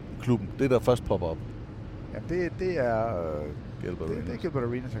hoved klubben. Det der først popper op. Ja, det er... Gilbert Arenas. Det er Gilbert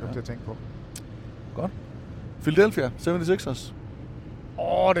Arenas, jeg kommer til at tænke på. Godt. Philadelphia 76ers.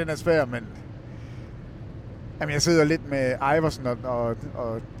 Den er svær, men... Jamen, jeg sidder lidt med Iverson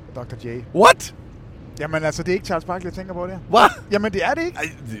og Dr. J. What? Jamen, altså, det er ikke Charles Barkley, jeg tænker på det her. Hvad? Jamen, det er det ikke. Ej,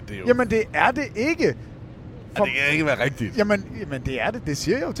 det er jo... Jamen, det er det ikke. Det kan ikke være rigtigt. Jamen, det er det. Det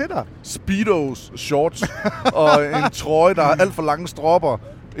siger jeg jo til dig. Speedos, shorts og en trøje, der har alt for lange stropper.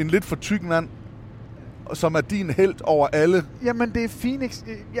 En lidt for tyk mand, som er din helt over alle. Jamen, det er Phoenix.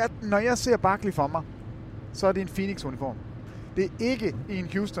 Når jeg ser Barkley for mig, så er det en Phoenix-uniform. Det er ikke i en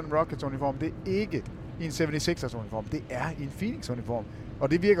Houston Rockets-uniform. Det er ikke i en 76ers-uniform. Det er i en Phoenix-uniform.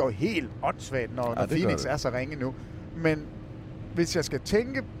 Og det virker jo helt åndssvagt, når Phoenix er så ringe nu. Men hvis jeg skal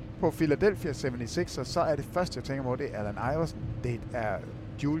tænke på Philadelphia 76ers, så er det første, jeg tænker på, det er Allen Iverson. Det er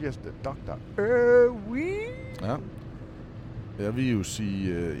Julius the Dr. Irving. Ja. Jeg vil jo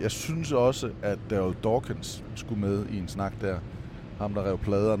sige, jeg synes også, at Daryl Dawkins skulle med i en snak der. Ham, der rev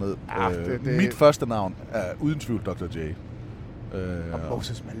plader ned. Mit første navn er uden tvivl Dr. J. Og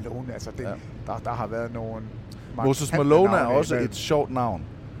Moses Malone, altså der har været nogen... Moses Malone er også et sjovt navn,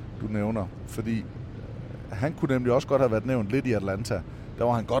 du nævner, fordi han kunne nemlig også godt have været nævnt lidt i Atlanta. Der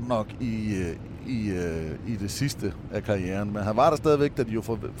var han godt nok i det sidste af karrieren, men han var der stadigvæk, da de jo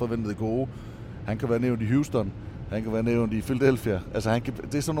forventede gode. Han kan være nævnt i Houston, han kan være nævnt i Philadelphia. Altså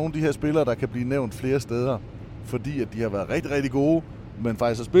det er sådan nogle af de her spillere, der kan blive nævnt flere steder, fordi at de har været rigtig, rigtig gode, men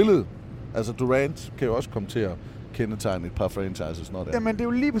faktisk har spillet. Altså Durant kan jo også komme til at kendetegne et par franchises. Jamen det er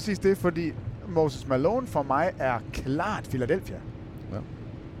jo lige præcis det, fordi Moses Malone for mig er klart Philadelphia. Ja.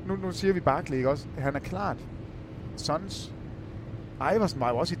 Nu siger vi Barkley, ikke også? Han er klart Suns. Iverson var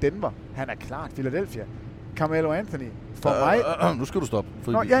jo også i Denver. Han er klart Philadelphia. Carmelo Anthony for mig... Nu skal du stoppe.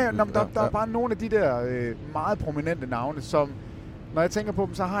 Der er bare nogle af de der meget prominente navne, som... Når jeg tænker på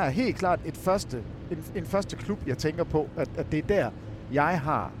dem, så har jeg helt klart en første klub, jeg tænker på, at det er der, jeg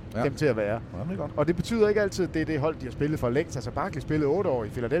har dem til at være. Ja, det godt. Og det betyder ikke altid, at det er det hold, de har spillet for længst. Altså Barkley spillede 8 år i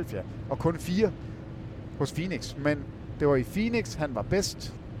Philadelphia, og kun 4 hos Phoenix. Men det var i Phoenix, han var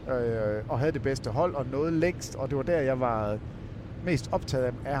bedst, og havde det bedste hold, og nåede længst. Og det var der, jeg var mest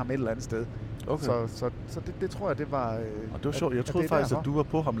optaget af ham et eller andet sted. Okay. Så det tror jeg, det var... Og det var sjovt. Jeg troede faktisk, at du var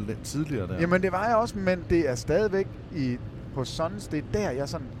på ham lidt tidligere der. Jamen det var jeg også, men det er stadigvæk på Suns. Det er der, jeg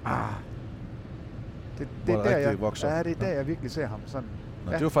sådan... Det er der, jeg virkelig ser ham sådan.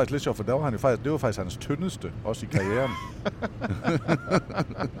 Nå, det var faktisk lidt sjovt, for det var faktisk hans tyndeste, også i karrieren.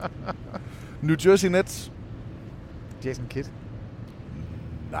 New Jersey Nets. Jason Kidd.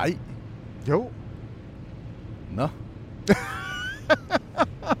 Nej. Jo. Nå.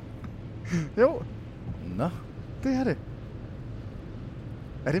 Jo. Nå. Det er det.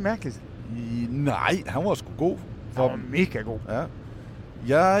 Er det mærkeligt? Nej, han var sgu god. Han var mega god. Ja.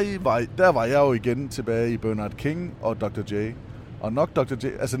 Der var jeg jo igen tilbage i Bernard King og Dr. J. Og nok Dr. J.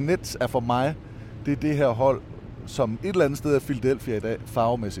 Altså Nets er for mig, det er det her hold, som et eller andet sted er Philadelphia i dag,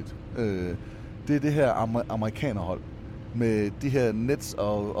 farvemæssigt. Det er det her amerikanerhold. Med de her Nets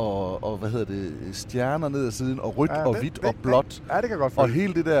og hvad hedder det, stjerner ned ad siden, og rødt og hvidt og blåt. Ja, det kan godt føle. Og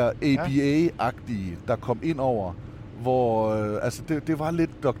hele det der ABA-agtige, der kom ind over, hvor altså det var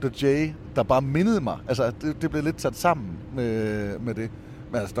lidt Dr. J, der bare mindede mig. Altså det blev lidt sat sammen med det.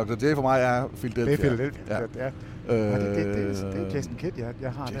 Men altså Dr. J for mig er Philadelphia. Det er Philadelphia, ja. Det er Jason Kidd,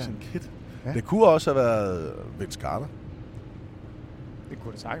 jeg har Jason der. Kidd. Ja. Det kunne også have været Vince Carter. Det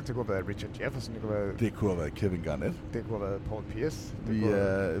kunne det sagtens. Det kunne have været Richard Jefferson. Det kunne have været Kevin Garnett. Det kunne have været Paul Pierce.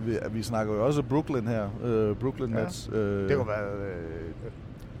 Vi snakker jo også Brooklyn her. Brooklyn Nets. Det kunne have været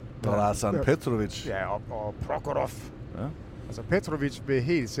Drazen Petrovic. Ja, og Prokhorov. Ja. Altså Petrovic vil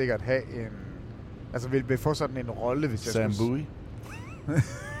helt sikkert have en... Altså vil få sådan en rolle, hvis Sam jeg skulle... Bowie.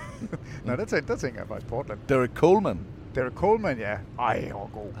 Nå, der tænker jeg faktisk Portland. Derek Coleman. Derek Coleman, ja. Ej, han var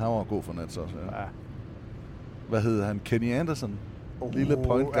god. Han var god for Nets også, ja. Hvad hed han? Kenny Anderson? Lille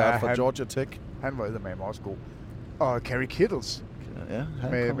point guard fra Georgia Tech. Han var eddermame også god. Og Kerry Kittles. Ja,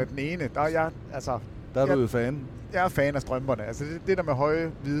 med den ene. Der er du jo fan. Jeg er fan af strømperne. Altså det der med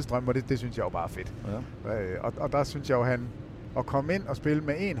høje, hvide strømper, det synes jeg jo bare er fedt. Ja. Og der synes jeg jo, han at komme ind og spille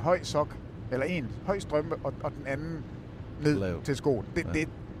med en høj sok, eller en høj strømpe, og den anden ned til skoen. Det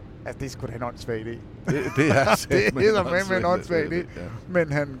er sgu da en åndssvag idé. Det er med en åndssvag idé. Ja.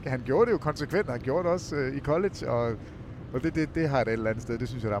 Men han gjorde det jo konsekvent, han gjorde det også i college, og det har jeg et eller andet sted. Det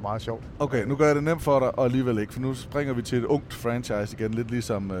synes jeg, der er meget sjovt. Okay, nu gør jeg det nemt for dig, og alligevel ikke, for nu springer vi til et ungt franchise igen, lidt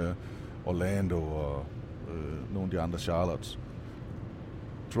ligesom Orlando og nogle af de andre Charlottes.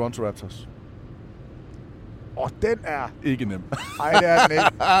 Toronto Raptors. Og den er... Ikke nem. Nej, det er den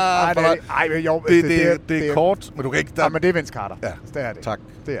ikke. Det er kort, men du kan ikke... Nej, men det er Vince Carter. Ja, det er det. Tak.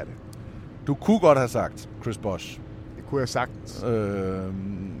 Det er det. Du kunne godt have sagt Chris Bosh. Det kunne jeg sagtens. Og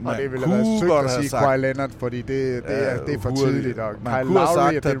det ville have været sødt at sige Kawhi Leonard, fordi det er for tidligt. Og Kyle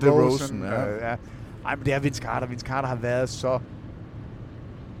Lowry og DeRozan. Ja. Ej, men det er Vince Carter. Vince Carter har været så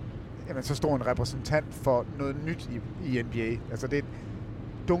stor en repræsentant for noget nyt i NBA. Altså, det er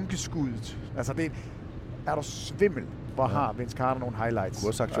dunkeskuddet. Altså, det er du svimmel, hvor har Vince Carter nogle highlights. Du kunne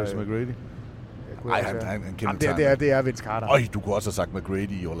have sagt Tracy McGrady. Nej, han det er Vince Carter. Du kunne også have sagt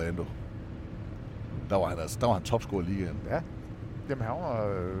McGrady i Orlando. Der var han topscorer i ligaen. Ja. Jamen, han var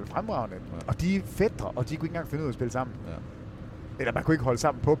fremragende. Ja. Og de er fætre, og de kunne ikke engang finde ud af at spille sammen. Ja. Eller man kunne ikke holde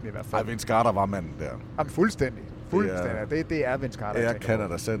sammen på dem i hvert fald. Vince Carter var manden der. Jamen, fuldstændig. Det er Vince Carter. Air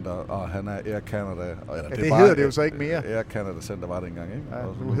Canada Center, og han er Air Canada. Det hedder det jo så ikke mere. Air Canada Center var det engang, ikke? Ja,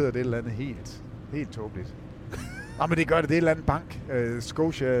 nu hedder det et eller andet helt tåbeligt. Men det gør det. Det er et eller andet bank.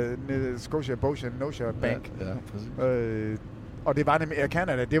 Scotia Bank. Ja, præcis. Og det var nemlig Air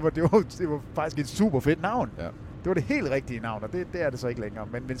Canada. Det var faktisk et super fedt navn. Ja. Det var det helt rigtige navn, og det er det så ikke længere.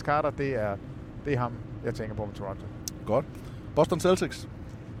 Men Vince Carter, det er ham, jeg tænker på med Toronto. Godt. Boston Celtics.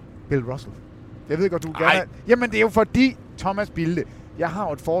 Bill Russell. Jeg ved godt, du gerne... Jamen, det er jo fordi, Thomas Bilde, jeg har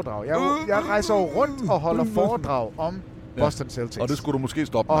jo et foredrag. Jeg rejser jo rundt og holder foredrag om Boston Celtics. Og det skulle du måske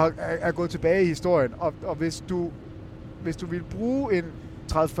stoppe med. Og er gået tilbage i historien. Og hvis du vil bruge en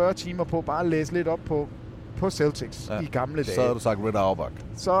 30-40 timer på bare at læse lidt op på Celtics i gamle dage, så har du sagt Red Auerbach.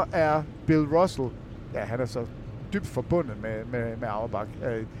 Så er Bill Russell, han er så dybt forbundet med Auerbach,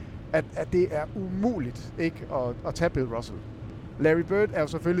 at det er umuligt ikke at tage Bill Russell. Larry Bird er jo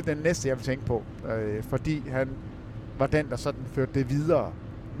selvfølgelig den næste, jeg vil tænke på, fordi han var den, der sådan førte det videre.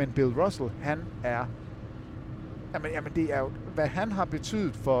 Men Bill Russell, han er... Jamen det er jo, hvad han har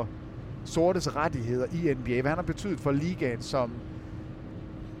betydet for sortes rettigheder i NBA, hvad han har betydet for ligaen som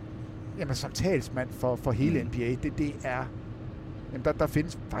talsmand for hele NBA, det er... Jamen der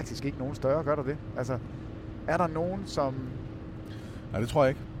findes faktisk ikke nogen større, gør der det? Altså, er der nogen, som... Nej, det tror jeg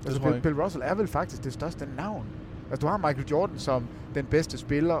ikke. Bill Russell er vel faktisk det største navn. Altså, du har Michael Jordan som den bedste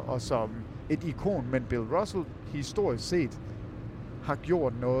spiller og som et ikon, men Bill Russell historisk set har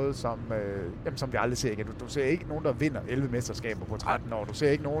gjort noget, som vi aldrig ser igen. Du ser ikke nogen, der vinder 11 mesterskaber på 13 år. Du ser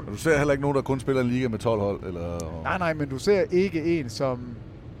ikke nogen... Du ser heller ikke nogen, der kun spiller en liga med 12 hold? Eller... Nej, men du ser ikke en, som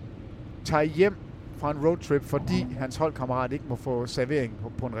tager hjem fra en roadtrip, fordi hans holdkammerat ikke må få servering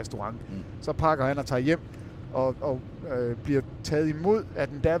på en restaurant. Så pakker han og tager hjem og bliver taget imod af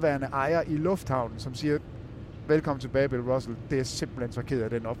den daværende ejer i lufthavnen, som siger, velkommen tilbage, Bill Russell. Det er simpelthen så ked af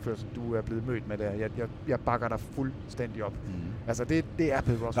den opførsel, du er blevet mødt med der. Jeg bakker dig fuldstændig op. Altså, det er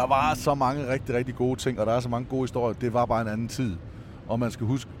Bill Russell. Der var så mange rigtig, rigtig gode ting, og der er så mange gode historier. Det var bare en anden tid. Og man skal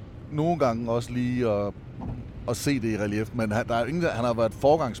huske nogle gange også lige at se det i relief. Men han har været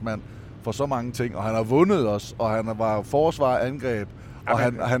forgangsmand for så mange ting, og han har vundet os, og han var forsvar, angreb, og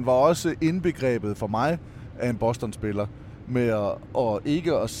han var også indbegrebet for mig af en Boston-spiller med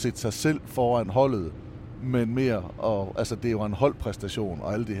ikke at sætte sig selv foran holdet, men mere, altså det er jo en holdpræstation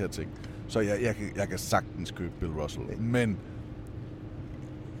og alle de her ting. Så jeg kan sagtens købe Bill Russell. Men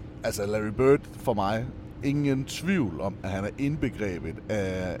altså Larry Bird for mig, ingen tvivl om, at han er indbegrebet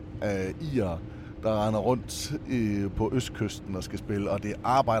af irer, der render rundt på østkysten og skal spille, og det er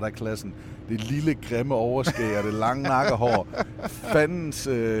arbejderklassen, det lille grimme overskæg, det lange nakkehår, fandens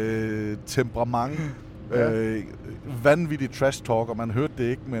temperament, vanvittig trash talk, og man hørte det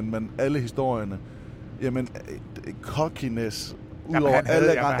ikke, men alle historierne, jamen cockiness udover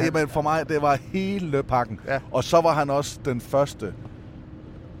alle gange, jamen for mig, det var hele pakken. Ja. Og så var han også den første,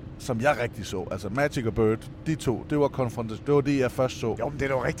 som jeg rigtig så. Altså Magic og Bird, de to, det var konfrontation. Det var det, jeg først så. Jo, men det er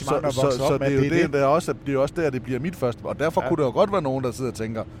jo rigtig mange, der vokser op med det. Så det er også der, det bliver mit første. Og derfor kunne der jo godt være nogen, der sidder og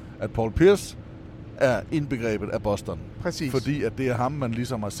tænker, at Paul Pierce er indbegrebet af Boston. Præcis. Fordi at det er ham, man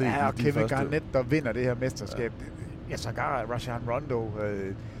ligesom har set og i de Kevin første. Garnett, der vinder det her mesterskab. Ja, sågar Rajon Rondo.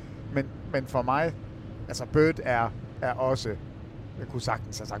 Men for mig, altså Bird er også... Jeg kunne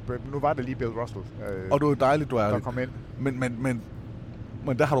sagtens have sagt Bird, men nu var det lige Bill Russell. Og det er dejligt, du er der kom ind.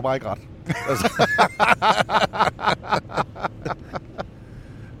 Men der har du bare ikke ret. Altså.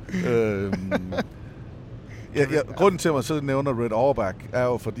 Grunden til, at man så nævner Red Auerbach, er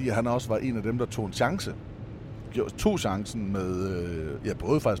jo fordi, han også var en af dem, der tog en chance. Tog chancen med,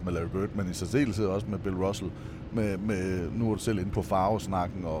 både faktisk med Larry Bird, men i særdeleshed også med Bill Russell. Med nu er du selv inde på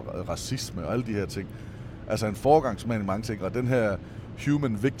farvesnakken og racisme og alle de her ting. Altså en foregangsmand i mange ting, og den her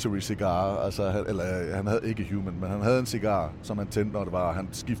Human Victory cigar, altså, eller han havde ikke Human, men han havde en cigar, som han tændte, når det var, han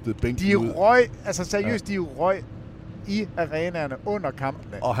skiftede bænken ud. De røg, altså seriøst, de røg i arenaerne under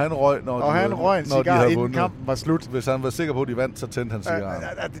kampene. Og han røg, når en cigar, inden kampen var slut. Hvis han var sikker på, at de vandt, så tændte han cigaren.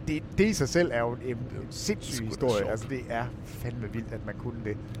 Det i sig selv er jo en sindssyg historie. Altså, det er fandme vildt, at man kunne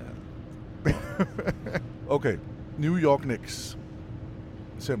det. Ja. Okay, New York Knicks.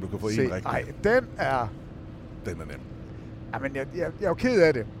 Se om du kan få en rigtig. Nej, den er nem. Jamen, jeg er jo ked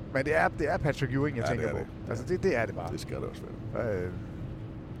af det, men det er Patrick Ewing, jeg tænker på. Altså, det er det bare. Det skal det også være.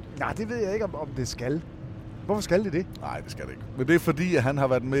 Nej, det ved jeg ikke, om det skal. Hvorfor skal det? Nej, det skal det ikke. Men det er fordi, at han har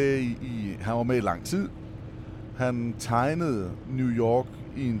været med han var med i lang tid. Han tegnede New York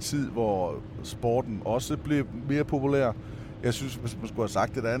i en tid, hvor sporten også blev mere populær. Jeg synes, hvis man skulle have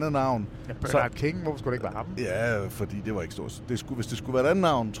sagt et andet navn... Ja, Bernard King, hvorfor skulle det ikke være ham? Ja, fordi det var ikke stort. Hvis det skulle være et andet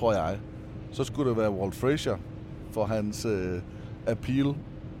navn, tror jeg, så skulle det være Walt Frazier for hans appeal.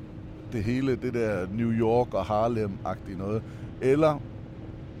 Det hele, det der New York og Harlem-agtige noget. Eller...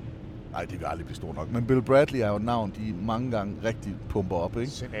 Nej, det vil aldrig blive stort nok. Men Bill Bradley er jo et navn, de mange gange rigtig pumper op,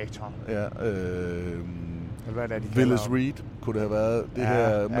 ikke? Senator. Ja, Willis Reed kunne det have været. Det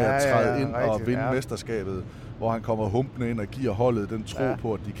her med at træde ind og vinde mesterskabet, hvor han kommer humpende ind og giver holdet den tro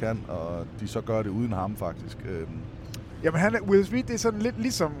på, at de kan, og de så gør det uden ham, faktisk. Jamen, Willis Reed, det er sådan lidt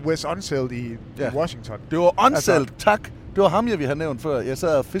ligesom Wes Unseld i Washington. Det var Unseld, tak! Det var ham, jeg ville have nævnt før. Jeg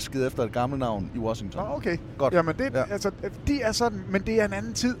sad og fiskede efter et gammelt navn i Washington. Okay. Godt. Jamen, altså, de er sådan, men det er en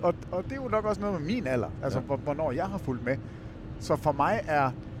anden tid, og det er jo nok også noget med min alder, altså hvornår jeg har fulgt med. Så for mig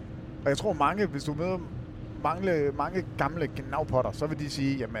og jeg tror mange, hvis du møder mange gamle gnavpotter, så vil de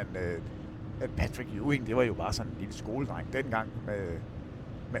sige, jamen, at Patrick Ewing, det var jo bare sådan en lille skoledreng dengang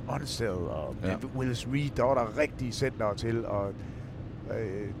med Unseld og med Willis Reed, der var der rigtige centere til. Og,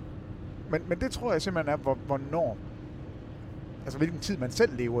 men det tror jeg simpelthen er, hvornår, altså hvilken tid man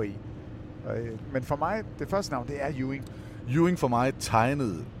selv lever i. Men for mig, det første navn, det er Ewing. Ewing for mig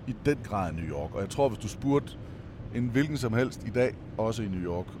tegnede i den grad New York, og jeg tror, hvis du spurgte en hvilken som helst i dag, også i New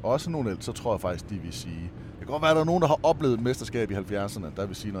York, også nogen ellers, så tror jeg faktisk, de vil sige... Det kan godt være, at der er nogen, der har oplevet et mesterskab i 70'erne, der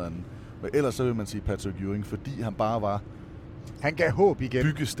vil sige noget andet. Men ellers så vil man sige Patrick Ewing, fordi han bare var... Han gav håb igen.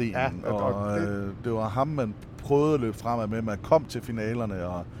 Byggestenen, og det var ham, man prøvede at løbe fremad med. Man kom til finalerne,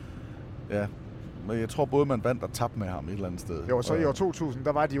 og ja... Men jeg tror både, man vandt og tabte med ham et eller andet sted. Jo, så i år 2000,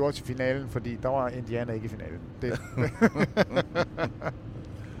 der var de jo også i finalen, fordi der var Indiana ikke i finalen. Nej,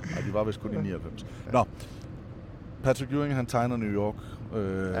 de var vist kun i 99. Nå, Patrick Ewing, han tegner New York,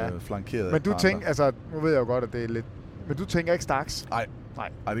 flankeret. Men du tænker, altså, nu ved jeg jo godt, at det er lidt... Men du tænker ikke Starks? Nej,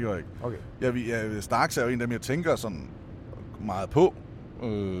 Nej, det gør jeg ikke. Okay. Starks er jo en af dem, jeg tænker sådan meget på.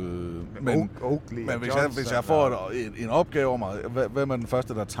 Men hvis jeg får en opgave over mig, hvem er den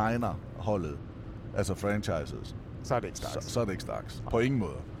første, der tegner holdet, altså franchises, så er det ikke Starks. Så er det ikke Starks. På ingen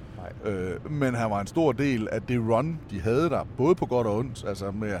måde. Men han var en stor del af det run, de havde der, både på godt og ondt,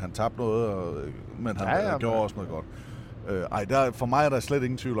 altså med at han tabte noget, men han gjorde også noget godt. For mig er der slet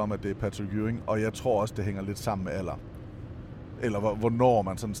ingen tvivl om, at det er Patrick Ewing, og jeg tror også, det hænger lidt sammen med alder. Eller hvornår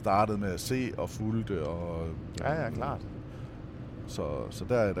man sådan startede med at se og fulgte. Og, ja, klart. Så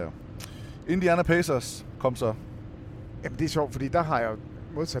der er der. Indiana Pacers kom så. Jamen det er sjovt, fordi der har jeg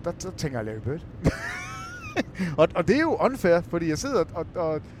modsat, der tænker jeg Larry Bird. og det er jo unfair, fordi jeg sidder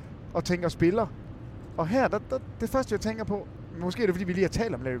og tænker spiller. Og her, det første jeg tænker på, måske er det fordi vi lige har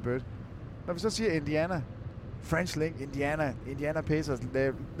talt om Larry Bird. Når vi så siger Indiana, French Link, Indiana Pacers,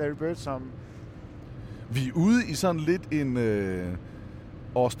 Larry Bird som... Vi er ude i sådan lidt en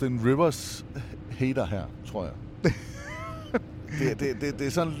Austin Rivers hater her, tror jeg. det er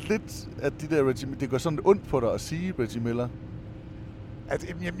sådan lidt, at de der Reggie, det går sådan ondt på dig at sige Reggie Miller. Altså,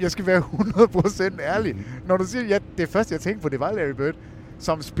 jeg skal være 100% ærlig. Når du siger, det første jeg tænkte på, det var Larry Bird.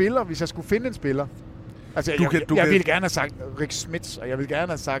 Som spiller, hvis jeg skulle finde en spiller. Altså, jeg ville gerne have sagt Rick Smits, og jeg ville gerne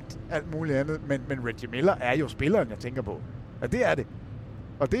have sagt alt muligt andet, men Reggie Miller er jo spilleren, jeg tænker på. Ja, det er det.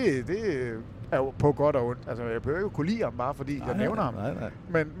 Og det er jo på godt og ondt. Altså, jeg behøver jo kunne lide ham, bare fordi jeg nævner ham.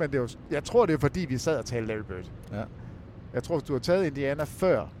 Nej. Men det er jo, jeg tror, det er fordi, vi sad og talte Larry Bird. Ja. Jeg tror, hvis du har taget Indiana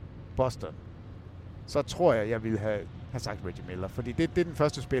før Boston, så tror jeg ville have sagt Reggie Miller. Fordi det er den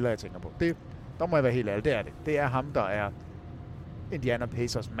første spiller, jeg tænker på. Der må jeg være helt ærlig. Det er det. Det er ham, der er Indiana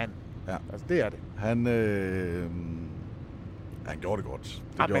Pacers mand. Ja. Altså, det er det. Han gjorde det godt.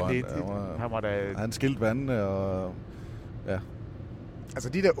 Han skilte vandene, og ja. Altså,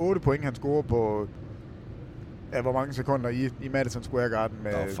 de der 8 point, han scorer på hvor mange sekunder i Madison Square Garden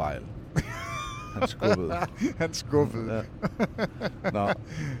med... Der var fejl. Han skuffede. Ja. Nå.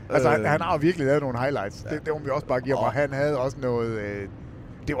 Altså, han har virkelig lavet nogle highlights. Ja. Det må vi også bare give ham. Han havde også noget...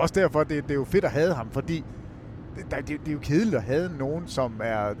 det er jo også derfor, det er jo fedt at have ham, fordi det er jo kedeligt at have nogen, som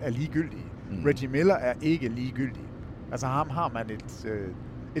er ligegyldige. Reggie Miller er ikke ligegyldig. Altså, ham har man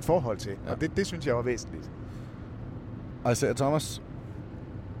et forhold til, og det synes jeg var væsentligt. Isaiah Thomas.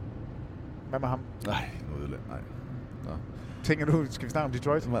 Hvad med ham? Nej, noget nej. Nå. Tænker du, skal vi snakke om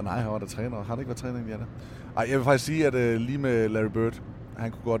Detroit? Nej, han var der træner. Har han ikke været træner i Indiana? Ej, jeg vil faktisk sige, at lige med Larry Bird,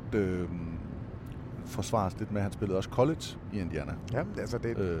 han kunne godt forsvares lidt med, at han spillede også college i Indiana. Jamen, altså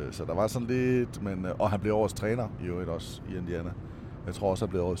det... så der var sådan lidt, men... Og han blev årets træner i øvrigt også i Indiana. Jeg tror også, han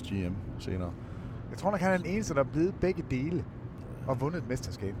blev årets GM senere. Jeg tror nok, han er den eneste, der er blevet begge dele og vundet et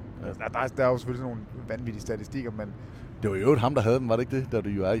mesterskab. Ja. Der er jo selvfølgelig nogle vanvittige statistikker, men... Det var jo ham, der havde den, var det ikke det? Da du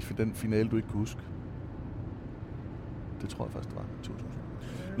jo er i den finale, du ikke kunne huske. Det tror jeg faktisk, det var 2000.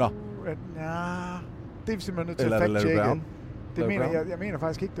 Nå. Ja, det er vi simpelthen nødt til at fact-checke. Det mener jeg mener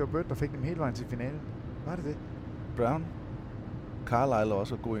faktisk ikke, det var Bird, der fik dem hele vejen til finalen. Var det det? Brown? Carlisle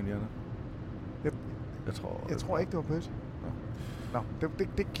også god i Indiana. Jeg tror ikke, det var Bird.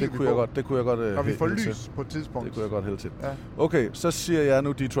 Nå, det kunne jeg godt når vi får lys på et tidspunkt. Det kunne jeg godt hælde til. Ja. Okay, så siger jeg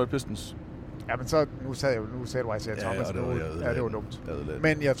nu Detroit Pistons. Ja, men så nu sagde du Isaiah Thomas. Det var dumt.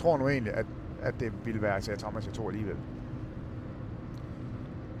 Men jeg tror nu egentlig, at det ville være Isaiah Thomas, jeg tror alligevel.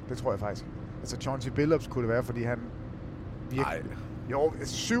 Det tror jeg faktisk. Altså, Chauncey Billups kunne det være, fordi han... Jo,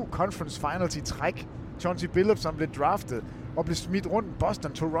 7 conference finals i træk. Chauncey Billups, som blev draftet og blev smidt rundt i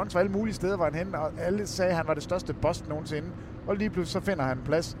Boston, Toronto, alle mulige steder var han henne, og alle sagde, at han var det største Boston nogensinde. Og lige pludselig så finder han en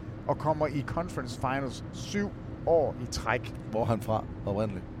plads og kommer i conference finals 7 år i træk. Hvor er han fra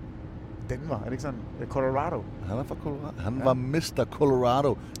oprindeligt? Denver, er det ikke sådan? Colorado. Han er fra Colorado. Han var Mr.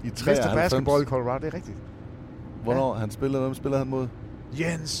 Colorado i 93. Mr. Basketball i Colorado, det er rigtigt. Hvornår han spillede? Hvem spillede han mod?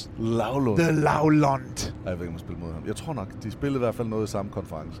 Jens Lavlund. The Lavlund. Jeg ved ikke, om han spillede mod ham. Jeg tror nok, de spillede i hvert fald noget i samme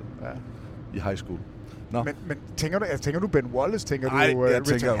konference. Ja. I high school. Nå. Men tænker du Ben Wallace? Tænker du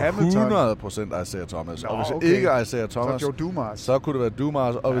Richard Hamilton? 100% Isaiah Thomas. Og hvis ikke Isaiah Thomas, så Joe Dumars. Så kunne det være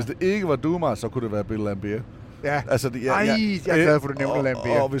Dumars. Og hvis det ikke var Dumars, så kunne det være Bill Laimbeer. Ja. Altså, jeg er glad for, at du nævnte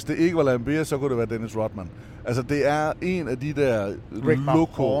Laimbeer. Og hvis det ikke var Laimbeer, så kunne det være Dennis Rodman. Altså, det er en af de der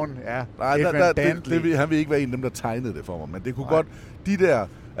loco... Ja. Nej, han vil ikke være en af dem, der tegnede det for mig. Men det kunne godt... De der...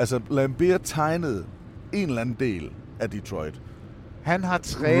 Altså, Laimbeer tegnede en eller anden del af Detroit. Han har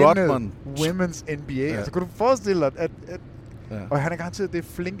trænet Women's NBA. Ja. Altså, kan du forestille dig, at og han er garanteret det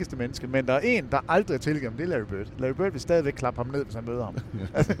flinkeste menneske, men der er en, der aldrig er tilgivet, det er Larry Bird. Larry Bird vil stadigvæk klappe ham ned, hvis han møder ham.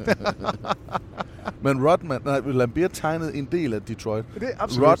 Men Laimbeer tegnede en del af Detroit.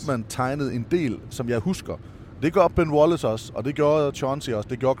 Rodman tegnede en del, som jeg husker. Det gjorde Ben Wallace også, og det gjorde Chauncey også,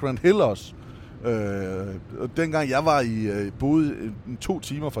 det gjorde Grant Hill også. Dengang jeg var boede 2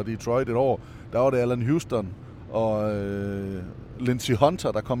 timer fra Detroit et år, der var det Allen Houston og Lindsey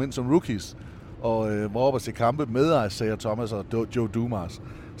Hunter, der kom ind som rookies, og var oppe at se kampe med Isaiah Thomas og Joe Dumas.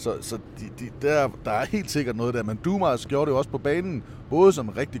 Så der er helt sikkert noget der, men Dumas gjorde det jo også på banen, både som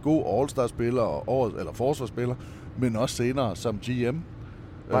en rigtig god All-Star-spiller eller forsvarsspiller, men også senere som GM.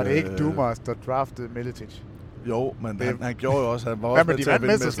 Var det ikke Dumas, der draftede Miletic? Jo, men han gjorde jo også, han var også med til at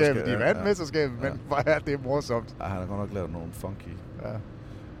vinde mesterskabet. De vandt mesterskabet, men hvor er det morsomt. Ja, han har godt nok lavet nogle funky. Ja.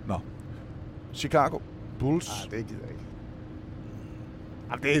 Nå. Chicago Bulls. Nej, det gider jeg ikke.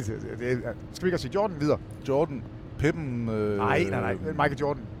 Skal vi ikke sige Jordan videre? Jordan. Pippen. Nej. Michael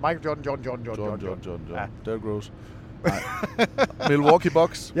Jordan. Ja. Derrick Rose. Milwaukee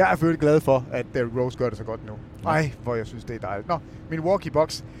Bucks. Jeg er selvfølgelig glad for, at Derrick Rose gør det så godt nu. Nej, hvor jeg synes, det er dejligt. Nå, Milwaukee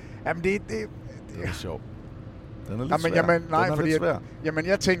Bucks. Jamen, det er sjovt. Den er lidt svær. Jamen,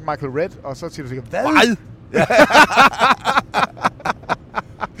 jeg tænkte Michael Redd, og så siger du sikkert, hvad?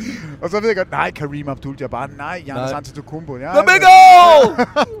 Og så ved jeg godt, nej, Kareem Abdul-Jabbar, nej, Giannis Antetokounmpo. The big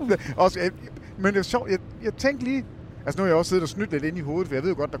O! Men det er sjovt, jeg tænkte lige, altså nu har jeg også siddet og snydt lidt ind i hovedet, for jeg ved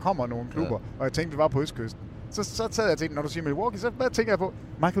jo godt, der kommer nogle klubber, og jeg tænkte, vi var på Østkysten. Så sad jeg og tænkte, når du siger Milwaukee, så hvad tænker jeg på?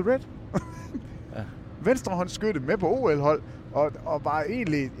 Michael Redd. Venstrehåndsskytte med på OL-hold, og bare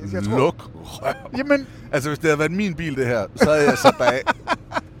egentlig... Jeg tror, luk. Jamen... Altså, hvis det havde været min bil, det her, så havde jeg sat bag.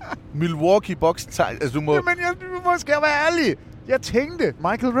 Milwaukee Bucks... Altså, du må... Jamen, du skal være ærlig. Jeg tænkte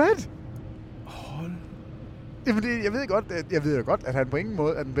Michael Redd. Hold. Jamen, jeg ved da godt, at han på ingen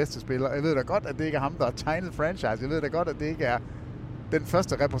måde er den bedste spiller. Jeg ved da godt, at det ikke er ham, der har tegnet franchise. Jeg ved da godt, at det ikke er den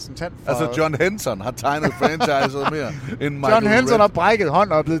første repræsentant for... Altså, John Henson har tegnet franchise mere end Michael John Henson Redd. har brækket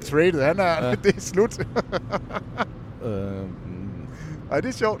hånd og er blevet traded. Han er... Det er slut. Ej, det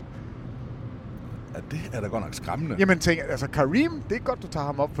er sjovt. Ja, det er da godt nok skræmmende. Jamen, altså Kareem, det er godt, du tager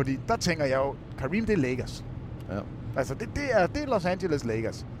ham op, fordi der tænker jeg jo, Kareem, det er Lakers. Ja. Altså, det er Los Angeles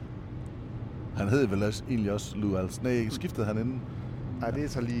Lakers. Han hed vel egentlig også Lou Alcindor. Nej, skiftede han inden? Nej, det er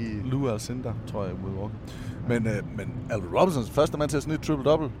så lige... Lou Alcindor, tror jeg, Milwaukee. Men Alvin Robinsons første mand til at snit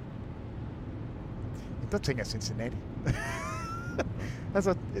triple-double. Der tænker jeg Cincinnati.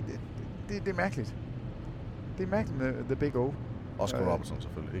 Altså, det er mærkeligt. Det er mærkeligt med The Big O. Oscar Robinson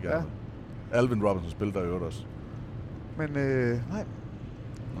selvfølgelig, ikke Alvin. Alvin Robinson spiller der jo også. Men nej.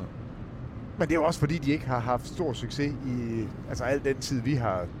 Men det er jo også fordi, de ikke har haft stor succes i al den tid, vi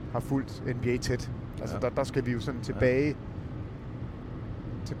har fulgt NBA tæt. Altså der skal vi jo sådan tilbage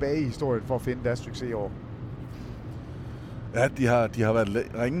i historien for at finde deres succes i år. Ja, de har været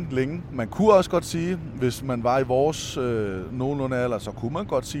ringe længe. Man kunne også godt sige, hvis man var i vores nogenlunde alder, så kunne man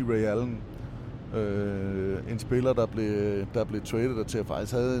godt sige Ray Allen. En spiller, der blev traded og til at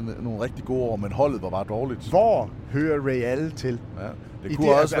faktisk havde nogle rigtig gode år, men holdet var bare dårligt. Hvor hører Ray Allen til? Ja, det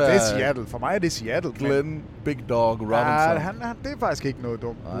kunne også være... Det er Seattle. For mig er det Seattle. Glenn Big Dog Robinson. Ja, det er faktisk ikke noget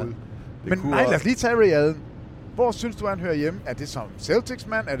dumt bud. Men nej, lad os lige tage Ray Allen. Hvor synes du, han hører hjemme? Er det som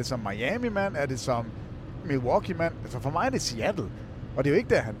Celtics-mand? Er det som Miami-mand? Er det som Milwaukee-mand? Altså for mig er det Seattle. Og det er jo ikke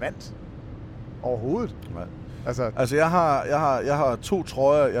der, han vandt. Overhovedet. Nej. Altså jeg har 2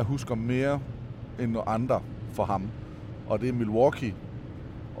 trøjer, jeg husker mere end andre for ham. Og det er Milwaukee,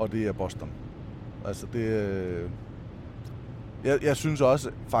 og det er Boston. Altså det... Jeg synes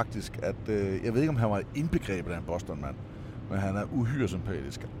også faktisk, at... jeg ved ikke, om han var indbegrebet af en Boston-mand, men han er uhyre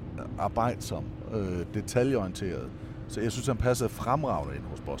sympatisk, arbejdsom, detaljeorienteret. Så jeg synes, han passede fremragende ind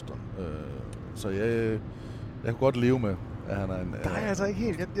hos Boston. Så jeg kunne godt leve med, at han er en... Nej, altså ikke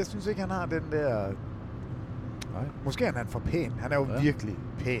helt. Jeg synes ikke, han har den der... Nej. Måske er han for pæn. Han er jo virkelig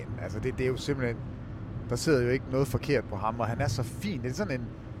pæn. Altså det er jo simpelthen... Der sidder jo ikke noget forkert på ham, og han er så fin. Det er sådan en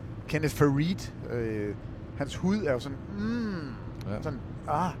Kenneth Farid. Hans hud er jo sådan... sådan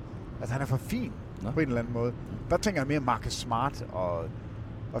altså han er for fin på en eller anden måde. Der tænker jeg mere Marcus Smart og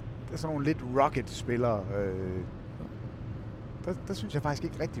sådan nogle lidt rocket-spillere. Der synes jeg faktisk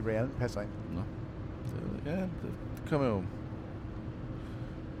ikke rigtig, Ray Allen passer ind. Nå. Ja, det kan man jo...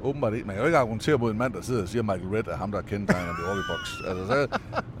 Åbenbart ikke. Man kan jo ikke argumentere mod en mand, der sidder og siger, Michael Redd er ham, der kendetegner Milwaukee Bucks. Altså, så...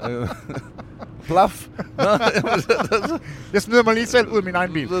 Bluff! Jeg smider mig lige selv ud af min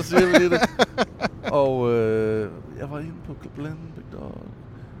egen bil. Så siger vi lige det. Og jeg var inde på Glenn Big Dog.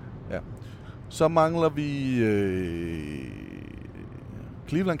 Ja. Så mangler vi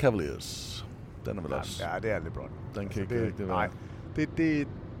Cleveland Cavaliers. Den er vel også... Ja, det er LeBron. Den kan ikke rigtig være. Nej.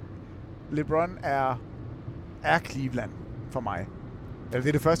 LeBron er Cleveland for mig. Eller det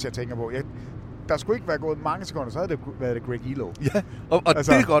er det første, jeg tænker på. Der skulle ikke være gået mange sekunder, så havde det været det Greg Elo. Ja, og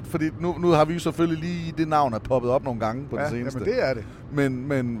altså, det er godt, fordi nu har vi jo selvfølgelig lige det navn, er poppet op nogle gange på det seneste. Ja, men det er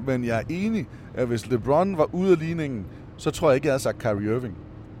det. Men jeg er enig, at hvis LeBron var ude af ligningen, så tror jeg ikke, jeg havde sagt Kyrie Irving.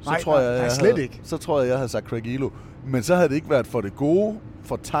 Så tror jeg havde sagt Craig Elo. Men så havde det ikke været for det gode,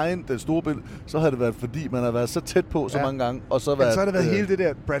 for tegn, den store billede. Så havde det været, fordi man har været så tæt på så mange gange. Og så har det været hele det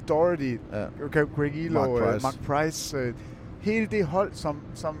der, Brad Doherty, Craig Elo, Mark Price. Hele det hold, som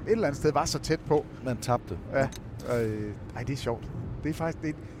et eller andet sted var så tæt på. Man tabte. Ja. Det er sjovt. Det er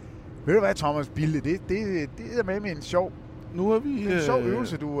faktisk... Ved du hvad, Thomas Bilde? Det er med en sjov... Nu er vi... Det er en sjov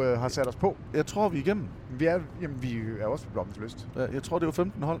øvelse, du har sat os på. Jeg tror, vi er igennem. Vi er også på Blommens Lyst. Ja, jeg tror, det var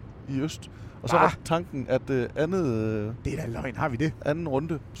 15 hold i øst. Og så var tanken, at andet... det er da løgn, har vi det? Anden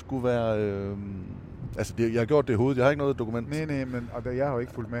runde skulle være... jeg har gjort det i hovedet. Jeg har ikke noget dokument. Nej, men jeg har jo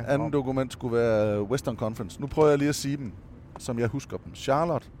ikke fulgt med. Anden dokument skulle være Western Conference. Nu prøver jeg lige at sige dem, som jeg husker dem.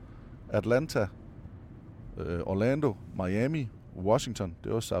 Charlotte, Atlanta, Orlando, Miami, Washington.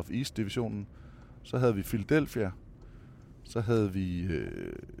 Det var Southeast-divisionen. Så havde vi Philadelphia. Så havde vi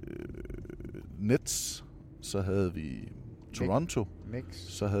Nets. Så havde vi Toronto.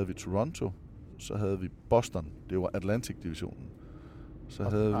 Så havde vi Toronto. Så havde vi Boston. Det var Atlantic-divisionen. Så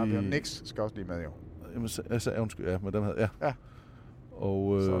havde vi... Knicks skal også lige med, jo. Jamen, undskyld, ja, men dem havde... Ja.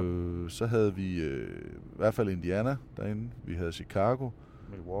 Og så havde vi i hvert fald Indiana derinde. Vi havde Chicago.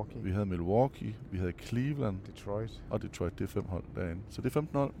 Vi havde Milwaukee. Vi havde Cleveland. Detroit. Og Detroit, det er 5 hold derinde. Så det er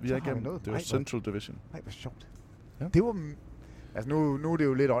 15 hold, vi er igennem. Det var Central Division. Nej, hvor sjovt. Ja. Det var... Altså nu er det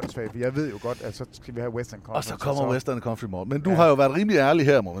jo lidt åndssvagt, for jeg ved jo godt, at så skal vi have Western Conference. Og så kommer Western Conference i morgen. Men du har jo været rimelig ærlig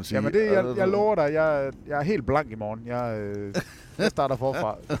her, må man sige. Jamen jeg lover dig, jeg er helt blank i morgen. Jeg starter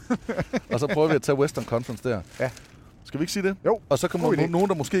forfra. Og så prøver vi at tage Western Conference der. Ja. Skal vi ikke sige det? Jo. Og så kommer nogen,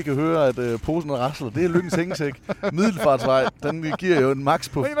 der måske kan høre, at posen rasler. Det er Lykkens Hængesæk. Middelfartsvej, den giver jo en max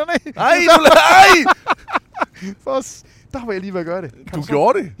på... Nej! Der var jeg lige ved at gøre det. Du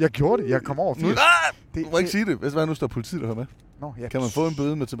gjorde det? Jeg gjorde det. Jeg kom over 80. Du må ikke sige det, hvis nu står politiet, der hører med. Kan man få en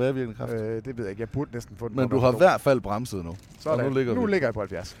bøde med tilbagevirkende kraft? Det ved jeg ikke. Jeg burde næsten få den. Men du har i hvert fald bremset nu. Nu ligger jeg på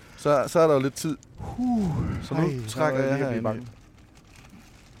 70. Så er der jo lidt tid. Så nu trækker jeg herinde.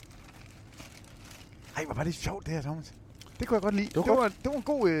 Ej, hvor var det sjovt det her, Thomas. Det kunne jeg godt lide. Det var en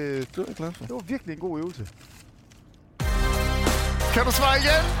god... Det var virkelig en god øvelse. Kan du svare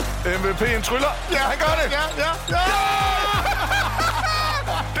igen? MVP'en tryller. Ja, han gør det. Ja.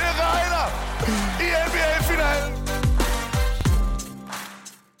 Det regner i NBA-finalen.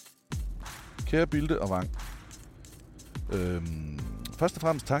 Kære Bilde og Vang. Først og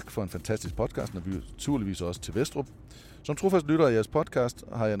fremmest tak for en fantastisk podcast, og vi naturligvis også til Vestrup. Som trofast lytter af jeres podcast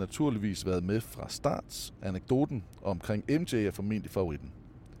har jeg naturligvis været med fra start. Anekdoten omkring MJ er formentlig favoritten.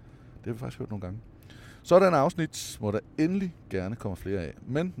 Det har vi faktisk hørt nogle gange. Sådan afsnit må der endelig gerne komme flere af.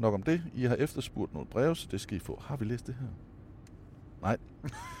 Men nok om det. I har efterspurgt nogle breve, så det skal I få. Har vi læst det her? Nej.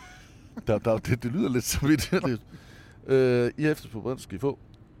 Det lyder lidt så vidt. I har efterspurgt breve, det skal I få.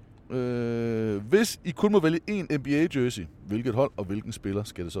 Hvis I kun må vælge en NBA-jersey, hvilket hold og hvilken spiller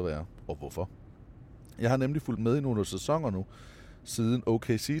skal det så være? Og hvorfor? Jeg har nemlig fulgt med i nogle sæsoner nu, siden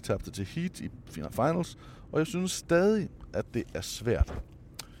OKC tabte til Heat i finals, og jeg synes stadig, at det er svært.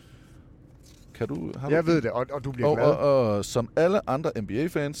 Jeg ved det, og du bliver glad. Og som alle andre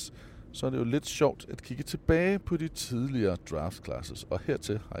NBA-fans, så er det jo lidt sjovt at kigge tilbage på de tidligere draft classes. Og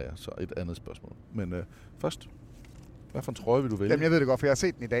hertil har jeg så et andet spørgsmål. Men først, hvad for en trøje vil du vælge? Jamen, jeg ved det godt, for jeg har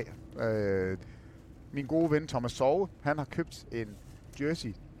set den i dag. Min gode ven Thomas Sove, han har købt en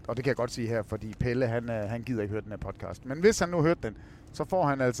jersey, og det kan jeg godt sige her, fordi Pelle, han gider ikke høre den her podcast. Men hvis han nu hørte den, så får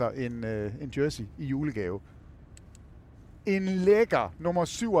han altså en jersey i julegave. En lækker nummer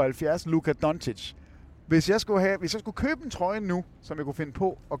 77 Luka Doncic. Hvis jeg skulle købe en trøje nu, som jeg kunne finde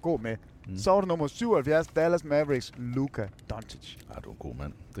på at gå med, så var det nummer 77 Dallas Mavericks Luka Doncic. Ja, du er en god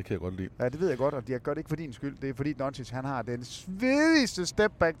mand. Det kan jeg godt lide. Ja, det ved jeg godt, og jeg gør det ikke for din skyld. Det er fordi Doncic, han har den svedigste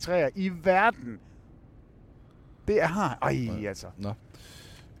stepback træer i verden. Det er han. Altså. Nå.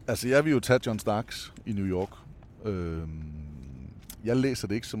 Altså, jeg vil jo tage John Starks i New York. Jeg læser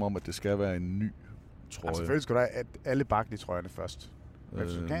det ikke som om, at det skal være en ny trøje. Altså, selvfølgelig skal du have alle Barkley-trøjerne først. Men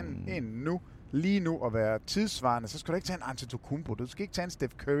hvis du kan en nu, lige nu at være tidsvarende, så skal du ikke tage en Antetokounmpo, du skal ikke tage en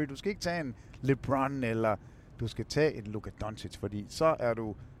Steph Curry, du skal ikke tage en LeBron, eller du skal tage en Luka Doncic, fordi så er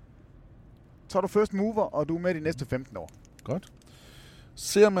du first mover, og du er med de næste 15 år. Godt.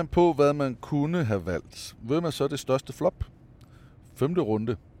 Ser man på, hvad man kunne have valgt, ved man så det største flop?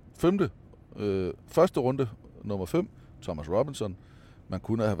 Første runde, nummer 5, Thomas Robinson. Man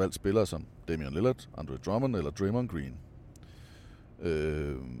kunne have valgt spillere som Damian Lillard, Andre Drummond eller Draymond Green.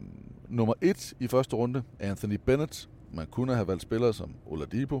 Nummer 1 i første runde, Anthony Bennett. Man kunne have valgt spillere som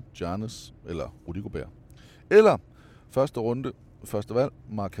Oladipo, Giannis eller Rudy Gobert. Eller første valg,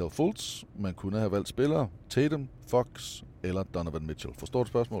 Markelle Fultz. Man kunne have valgt spillere Tatum, Fox eller Donovan Mitchell. Forstår du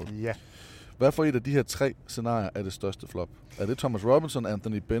spørgsmålet? Ja. Hvad for et af de her 3 scenarier er det største flop? Er det Thomas Robinson,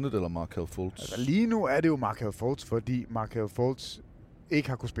 Anthony Bennett eller Markelle Fultz? Altså, lige nu er det jo Markelle Fultz, fordi Markelle Fultz ikke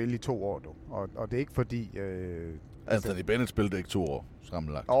har kunnet spille i 2 år nu. Og det er ikke fordi... Anthony Bennett spillede ikke 2 år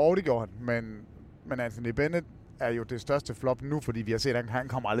sammenlagt. Det gjorde han, men Anthony Bennett er jo det største flop nu, fordi vi har set, at han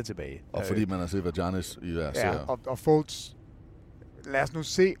kommer aldrig tilbage. Og fordi man har set, hvad Giannis i hver serie. Ja, og Fultz... Lad os nu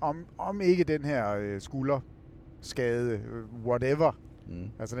se, om ikke den her skulderskade, whatever,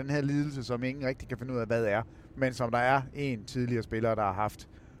 altså den her lidelse, som ingen rigtig kan finde ud af, hvad det er, men som der er en tidligere spiller, der har haft,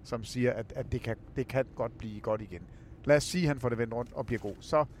 som siger, at det kan godt blive godt igen. Lad os sige, at han får det vendt rundt og bliver god.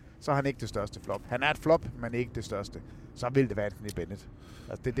 Så er han ikke det største flop. Han er et flop, men ikke det største. Så vil det være Anthony Bennett.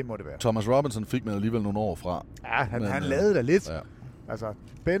 Altså det må det være. Thomas Robinson fik man alligevel nogle år fra. Ja, han lavede da lidt. Ja. Altså,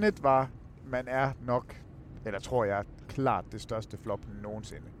 Bennett man er nok, eller tror jeg, klart det største flop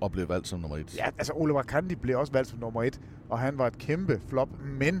nogensinde. Og blev valgt som nummer 1. Ja, altså Oliver Candy blev også valgt som nummer 1, og han var et kæmpe flop,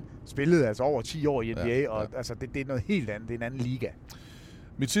 men spillede altså over 10 år i NBA, og altså det er noget helt andet. Det er en anden liga.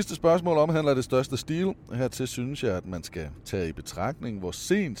 Mit sidste spørgsmål omhandler det største stil. Hertil synes jeg, at man skal tage i betragtning, hvor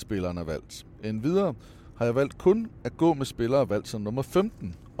sent spilleren er valgt. Endvidere har jeg valgt kun at gå med spillere valgt som nummer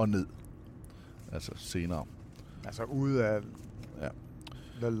 15 og ned. Altså senere. Altså ude af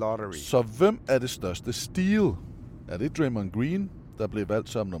the lottery. Så hvem er det største stil? Er det Draymond Green, der blev valgt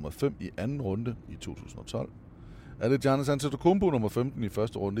som nummer 5 i anden runde i 2012? Er det Giannis Antetokounmpo, nummer 15 i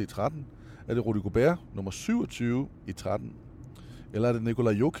første runde i 13? Er det Rudy Gobert, nummer 27 i 13? Eller er det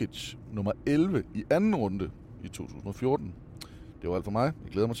Nikola Jokic, nummer 11 i anden runde i 2014? Det var alt for mig.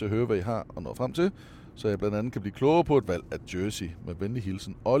 Jeg glæder mig til at høre, hvad I har og nå frem til, så jeg blandt andet kan blive klogere på et valg af jersey. Med venlig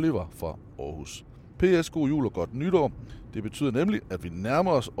hilsen, Oliver fra Aarhus. PS, god jul og godt nytår. Det betyder nemlig, at vi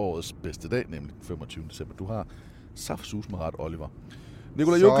nærmer os årets bedste dag, nemlig 25. december. Du har saftsus med ret, Oliver.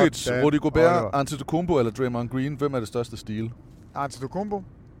 Nikola Jokic, Rudy Gobert, Antetokounmpo eller Draymond Green. Hvem er det største stil? Antetokounmpo.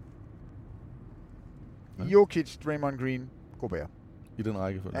 Jokic, Draymond Green, Gobert. I den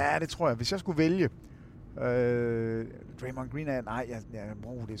rækkefølge? Ja, det tror jeg. Hvis jeg skulle vælge Draymond Green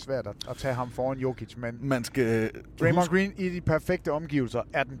det er svært at tage ham foran Jokic, men man skal Draymond Green i de perfekte omgivelser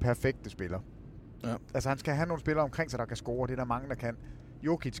er den perfekte spiller. Ja. Altså han skal have nogle spillere omkring sig, der kan score. Det er der mange, der kan.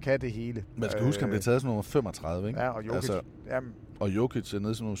 Jokic kan det hele. Man skal huske, at han bliver taget som nummer 35, ikke? Ja, og Jokic... og Jokic er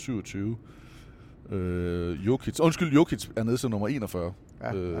nede som nummer 27. Jokic er nede som nummer 41.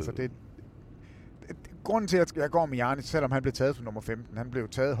 Ja, altså det... Grunden til, at jeg går med Giannis, selvom han blev taget som nummer 15, han blev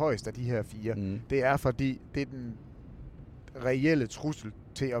taget højst af de her 4, det er fordi, det er den reelle trussel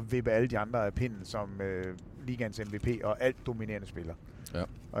til at vippe alle de andre af pinden som ligaens MVP og alt dominerende spiller. Ja.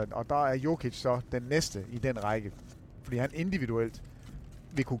 Og der er Jokic så den næste i den række, fordi han individuelt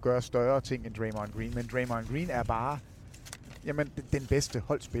vil kunne gøre større ting end Draymond Green, men Draymond Green er bare den bedste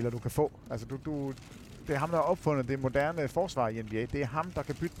holdspiller, du kan få. Altså det er ham, der har opfundet det moderne forsvar i NBA. Det er ham, der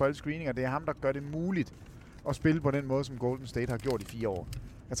kan bytte på alle screeninger. Det er ham, der gør det muligt at spille på den måde, som Golden State har gjort i 4 år.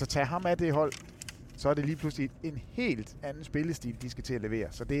 Altså, tag ham af det hold, så er det lige pludselig en helt anden spillestil, de skal til at levere.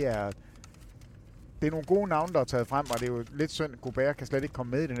 Så det er nogle gode navne, der er taget frem, og det er jo lidt synd. Gobert kan slet ikke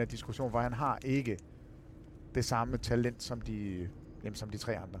komme med i den her diskussion, for han har ikke det samme talent som de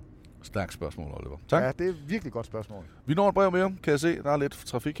 3 andre. Stærkt spørgsmål, Oliver. Tak. Ja, det er et virkelig godt spørgsmål. Vi når et brev mere, kan jeg se. Der er lidt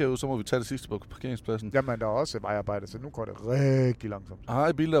trafik herude, så må vi tage det sidste på parkeringspladsen. Jamen, der er også vejarbejde, så nu går det rigtig langsomt.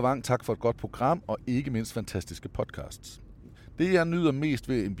 Hej, Bilde og Vang. Tak for et godt program, og ikke mindst fantastiske podcasts. Det, jeg nyder mest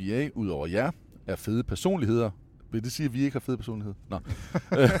ved NBA, udover jer, er fede personligheder. Vil det sige, at vi ikke har fede personlighed? Nå.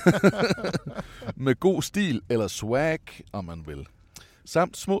 Med god stil eller swag, om man vil.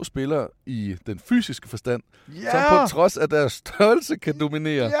 Samt små spillere i den fysiske forstand, som på trods af deres størrelse kan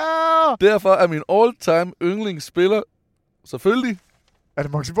dominere. Ja! Derfor er min all-time yndlingsspiller selvfølgelig... Er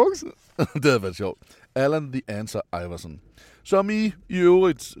det Maxi Box? Det havde været sjovt. Allen the Answer Iverson. Som I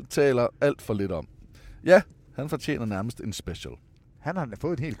øvrigt taler alt for lidt om. Ja, han fortjener nærmest en special. Han har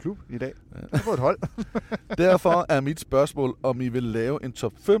fået en hel klub i dag. Han har fået et hold. Derfor er mit spørgsmål, om I vil lave en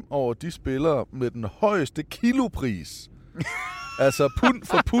top 5 over de spillere med den højeste kilopris. Altså pund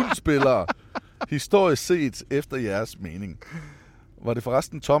for pund-spillere, historisk set efter jeres mening. Var det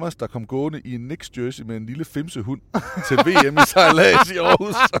forresten Thomas, der kom gående i en Knicks jersey med en lille femsehund til VM i sejlads i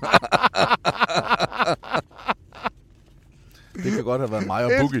Aarhus? Det kan godt have været mig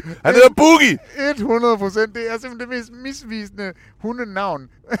og Boogie. Han hedder Boogie! 100%. Det er simpelthen det mest misvisende hundenavn.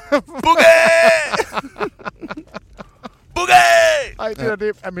 Boogie! Boogie! Ej,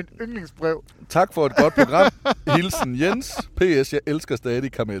 det er mit yndlingsbrev. Tak for et godt program. Hilsen Jens. PS, jeg elsker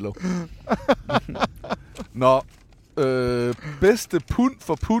stadig Carmelo. Nå, bedste pund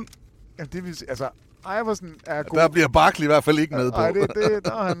for pund. Ja, det vil sige, altså, Iverson er god. Der bliver Barkley i hvert fald ikke med på. Nej,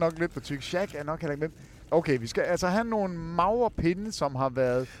 der er han nok lidt for tyk. Shaq er nok heller ikke med. Okay, vi skal altså have nogle magre pinde, som har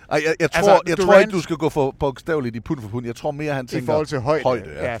været... Ej, jeg tror ikke, du skal gå for bogstaveligt i pund for pund. Jeg tror mere, han tænker... I forhold til højde.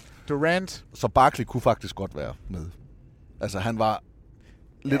 Ja. Durant... Så Barkley kunne faktisk godt være med. Altså, han var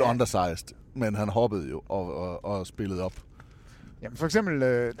lidt undersized, men han hoppede jo og spillede op. Jamen, for eksempel...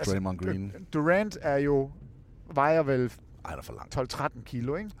 Draymond Green. Durant vejer vel... Han er for lang. 12-13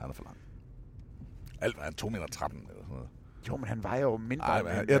 kilo, ikke? Han er for lang. Alt var han 2,13 meter eller sådan noget. Jo, men han vejer jo mindre.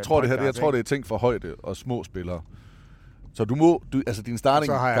 Jeg tror, det er tænkt for højde og små spillere. Så altså din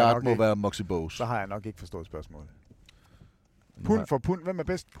starting guard må være Moxie Bose. Så har jeg nok ikke forstået spørgsmålet. Pund for pund. Hvem er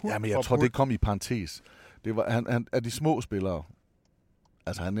bedst? Pund men jeg tror, det kom i parentes. Det var, han er de små spillere.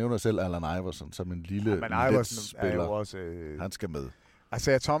 Altså, han nævner selv Allen Iverson som en lille spiller. Er jo også, han skal med.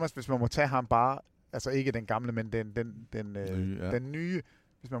 Altså, Thomas, hvis man må tage ham bare... Altså, ikke den gamle, men den nye.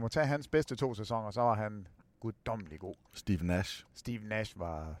 Hvis man må tage hans bedste 2 sæsoner, så var han guddommelig god. Steve Nash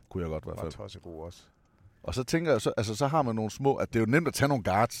kunne jeg godt være tossegod også. Og så tænker jeg, så har man nogle små, at det er jo nemt at tage nogle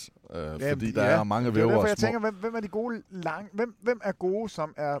guards, fordi der er mange væver og små. Jeg tænker, hvem er de gode hvem er gode,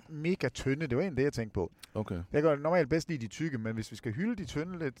 som er mega tynde? Det var egentlig det, jeg tænkte på. Okay. Jeg gør normalt bedst lide de tykke, men hvis vi skal hylde de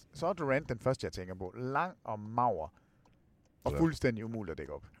tynde lidt, så er Durant den første, jeg tænker på. Lang og mager. Og fuldstændig umuligt at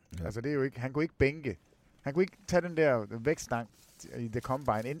dække op. Ja. Altså, det er jo ikke, han kunne ikke bænke. Han kunne ikke tage den der vækstang i The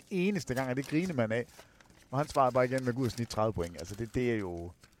Combine en eneste gang, og det griner man af. Og han svarede bare igen med Gud og snit 30 point. Altså, det er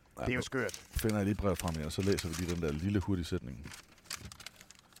jo... Det er jo skørt. Finder jeg lige brev frem her, og så læser vi lige den der lille hurtige sætning.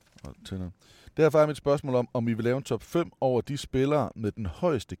 Derfor er mit spørgsmål om I vil lave en top 5 over de spillere med den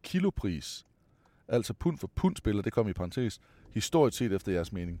højeste kilopris. Altså pund for pund spiller, det kom i parentes. Historisk set efter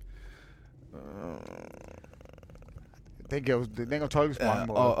jeres mening. Den kan jo tolkes på mange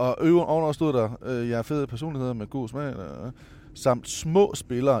måder. Og ovenover stod der, jeg er fede personligheder med god smag, samt små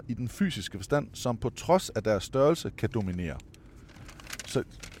spillere i den fysiske forstand, som på trods af deres størrelse kan dominere.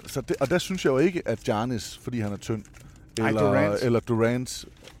 Og der synes jeg jo ikke, at Giannis, fordi han er tynd, eller Durant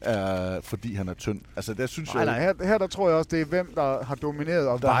er, fordi han er tynd. Altså, der synes jeg... Her der tror jeg også, det er hvem, der har domineret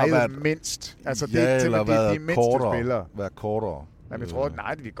og vejet mindst. Altså, det er eller de mindste spillere. Være kortere. Men jeg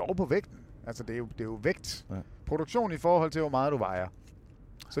tror, vi går på vægten. Altså, det er jo vægt. Ja. Produktion i forhold til, hvor meget du vejer.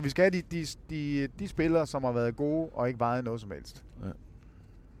 Så vi skal have de spillere, som har været gode og ikke vejet noget som helst. Ja.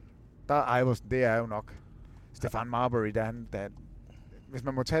 Der er Iverson, det er jo nok. Stefan Marbury, hvis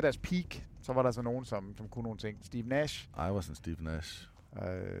man må tage deres peak, så var der så nogen, som kunne nogle ting. Steve Nash. Iverson, Steve Nash.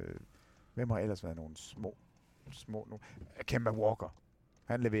 Hvem har ellers været nogle små nu? Kemba Walker.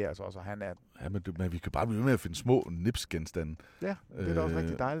 Han leverer altså også, og han er... Ja, men vi kan bare blive med at finde små nipsgenstande. Ja, det er da også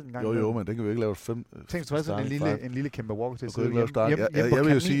rigtig dejligt en gang. Jo, men det kan vi ikke lave 5... Tænk så sådan en lille Kemba Walker til at sidde hjemme. Jeg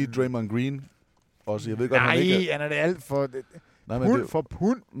vil jo sige Draymond Green også. Jeg ved godt, han er det alt for... Pund for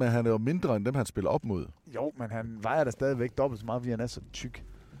pund. Men han er jo mindre end dem, han spiller op mod. Jo, men han vejer da stadigvæk dobbelt så meget, fordi han er så tyk.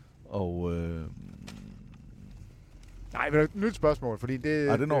 Og... Nej, men det er et nyt spørgsmål, fordi det...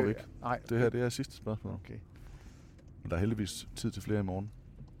 Nej, det når vi ikke. Nej. Det her, det er sidste spørgsmål. Okay. Men der er heldigvis tid til flere i morgen.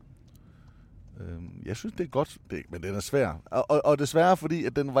 Jeg synes, det er godt, men den er svær. Og det er svære, fordi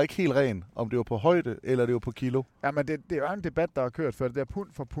at den var ikke helt ren, om det var på højde, eller det var på kilo. Ja, men det er jo en debat, der har kørt før det der pund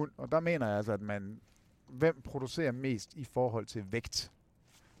for pund, og der mener jeg altså, at hvem producerer mest i forhold til vægt?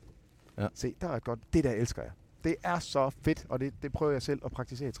 Ja. Se, der er godt. Det der elsker jeg. Det er så fedt, og det prøver jeg selv at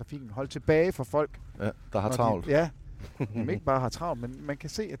praktisere i trafikken. Hold tilbage for folk. Ja, der har travlt. De ikke bare har travlt, men man kan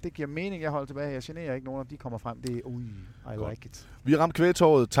se, at det giver mening. Jeg holder tilbage. Jeg generer ikke nogen, når de kommer frem. Det er, I like it. Vi ramte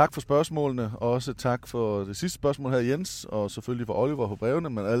kvægtorvet. Tak for spørgsmålene. Også tak for det sidste spørgsmål her, Jens. Og selvfølgelig for Oliver på brevene,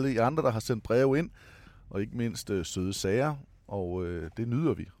 men alle de andre, der har sendt breve ind. Og ikke mindst søde sager. Og det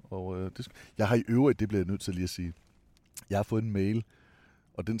nyder vi. Og jeg har i øvrigt, det bliver jeg nødt til lige at sige. Jeg har fået en mail,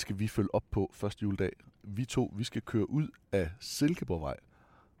 og den skal vi følge op på første juledag. Vi skal køre ud af Silkeborgvej,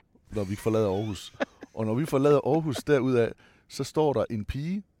 når vi forlader Aarhus. Og når vi forlader Aarhus derudaf, så står der en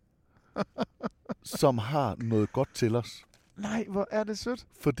pige, som har noget godt til os. Nej, hvor er det sødt.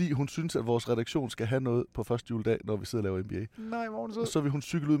 Fordi hun synes, at vores redaktion skal have noget på første juledag, når vi sidder og laver NBA. Nej, hvor er det sødt. Og så vil hun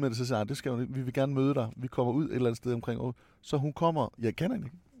cykle ud med det, så siger det skal hun ikke. Vi vil gerne møde dig. Vi kommer ud et eller andet sted omkring Aarhus. Så hun kommer, jeg kender hende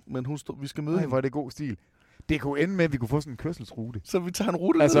ikke, men vi skal møde hende. Hvor er det god stil. Det kunne ende med, at vi kunne få sådan en kørselsrute. Så vi tager en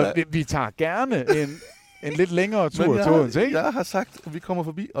rute. Altså, vi tager gerne en lidt længere tur til Odense, ikke? Jeg har sagt, at vi kommer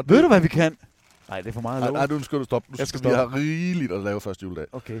forbi. Og ved du, hvad vi kan? Nej, det er for meget lov. Nej, nu skal du stoppe. Vi har rigeligt at lave første juledag.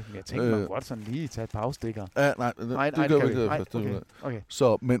 Okay, men jeg tænker, man godt sådan lige tage et par afstikker. Ja, nej, det gør vi ikke. Okay.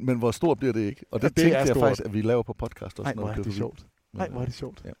 Så, men hvor stort bliver det ikke? Og det tænkte jeg faktisk, at vi laver på podcast også. Nej, hvor er det sjovt. Nej, hvor er det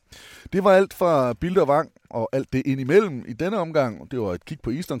sjovt. Ja. Det var alt fra Bilde og Vang, og alt det indimellem i denne omgang. Det var et kig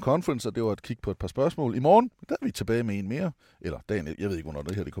på Eastern Conference, og det var et kig på et par spørgsmål. I morgen, der er vi tilbage med en mere. Eller dagen, jeg ved ikke, hvornår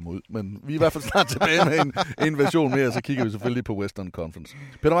det her det kommer ud. Men vi er i hvert fald snart tilbage med en version mere, så kigger vi selvfølgelig på Western Conference.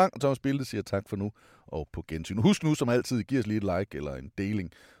 Peter Vang og Thomas Bilde siger tak for nu, og på gensyn. Husk nu, som altid, giv os lige et like eller en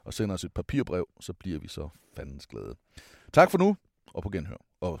deling, og send os et papirbrev, så bliver vi så fandens glade. Tak for nu, og på genhør.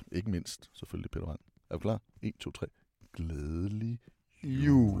 Og ikke mindst, selvfølgelig, Peter Vang. Er du klar? 1, 2, 3. Glædelig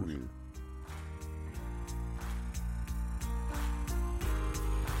jul.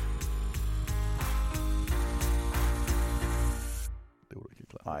 Det var du ikke helt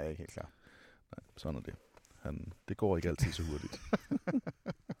klar. Nej, jeg er ikke helt klar. Nej, sådan er det. Det går ikke altid så hurtigt.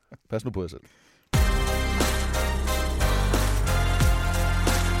 Pas nu på jer selv.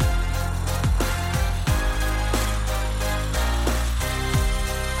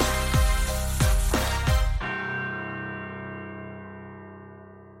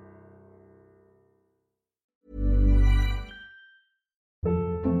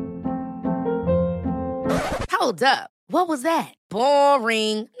 Hold up. What was that?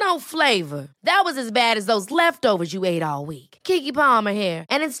 Boring. No flavor. That was as bad as those leftovers you ate all week. Keke Palmer here,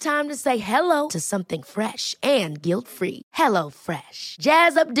 and it's time to say hello to something fresh and guilt-free. Hello Fresh.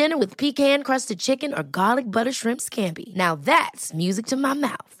 Jazz up dinner with pecan-crusted chicken or garlic butter shrimp scampi. Now that's music to my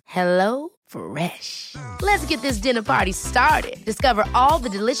mouth. Hello Fresh. Let's get this dinner party started. Discover all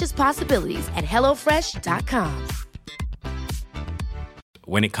the delicious possibilities at hellofresh.com.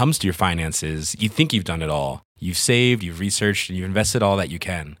 When it comes to your finances, you think you've done it all. You've saved, you've researched, and you've invested all that you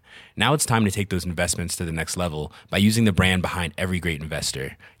can. Now it's time to take those investments to the next level by using the brand behind every great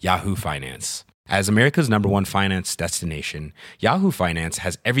investor, Yahoo Finance. As America's #1 finance destination, Yahoo Finance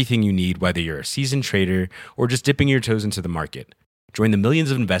has everything you need, whether you're a seasoned trader or just dipping your toes into the market. Join the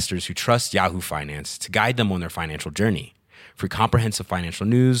millions of investors who trust Yahoo Finance to guide them on their financial journey. For comprehensive financial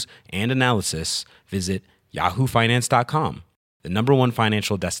news and analysis, visit yahoofinance.com, the #1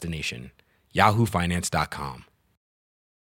 financial destination, yahoofinance.com.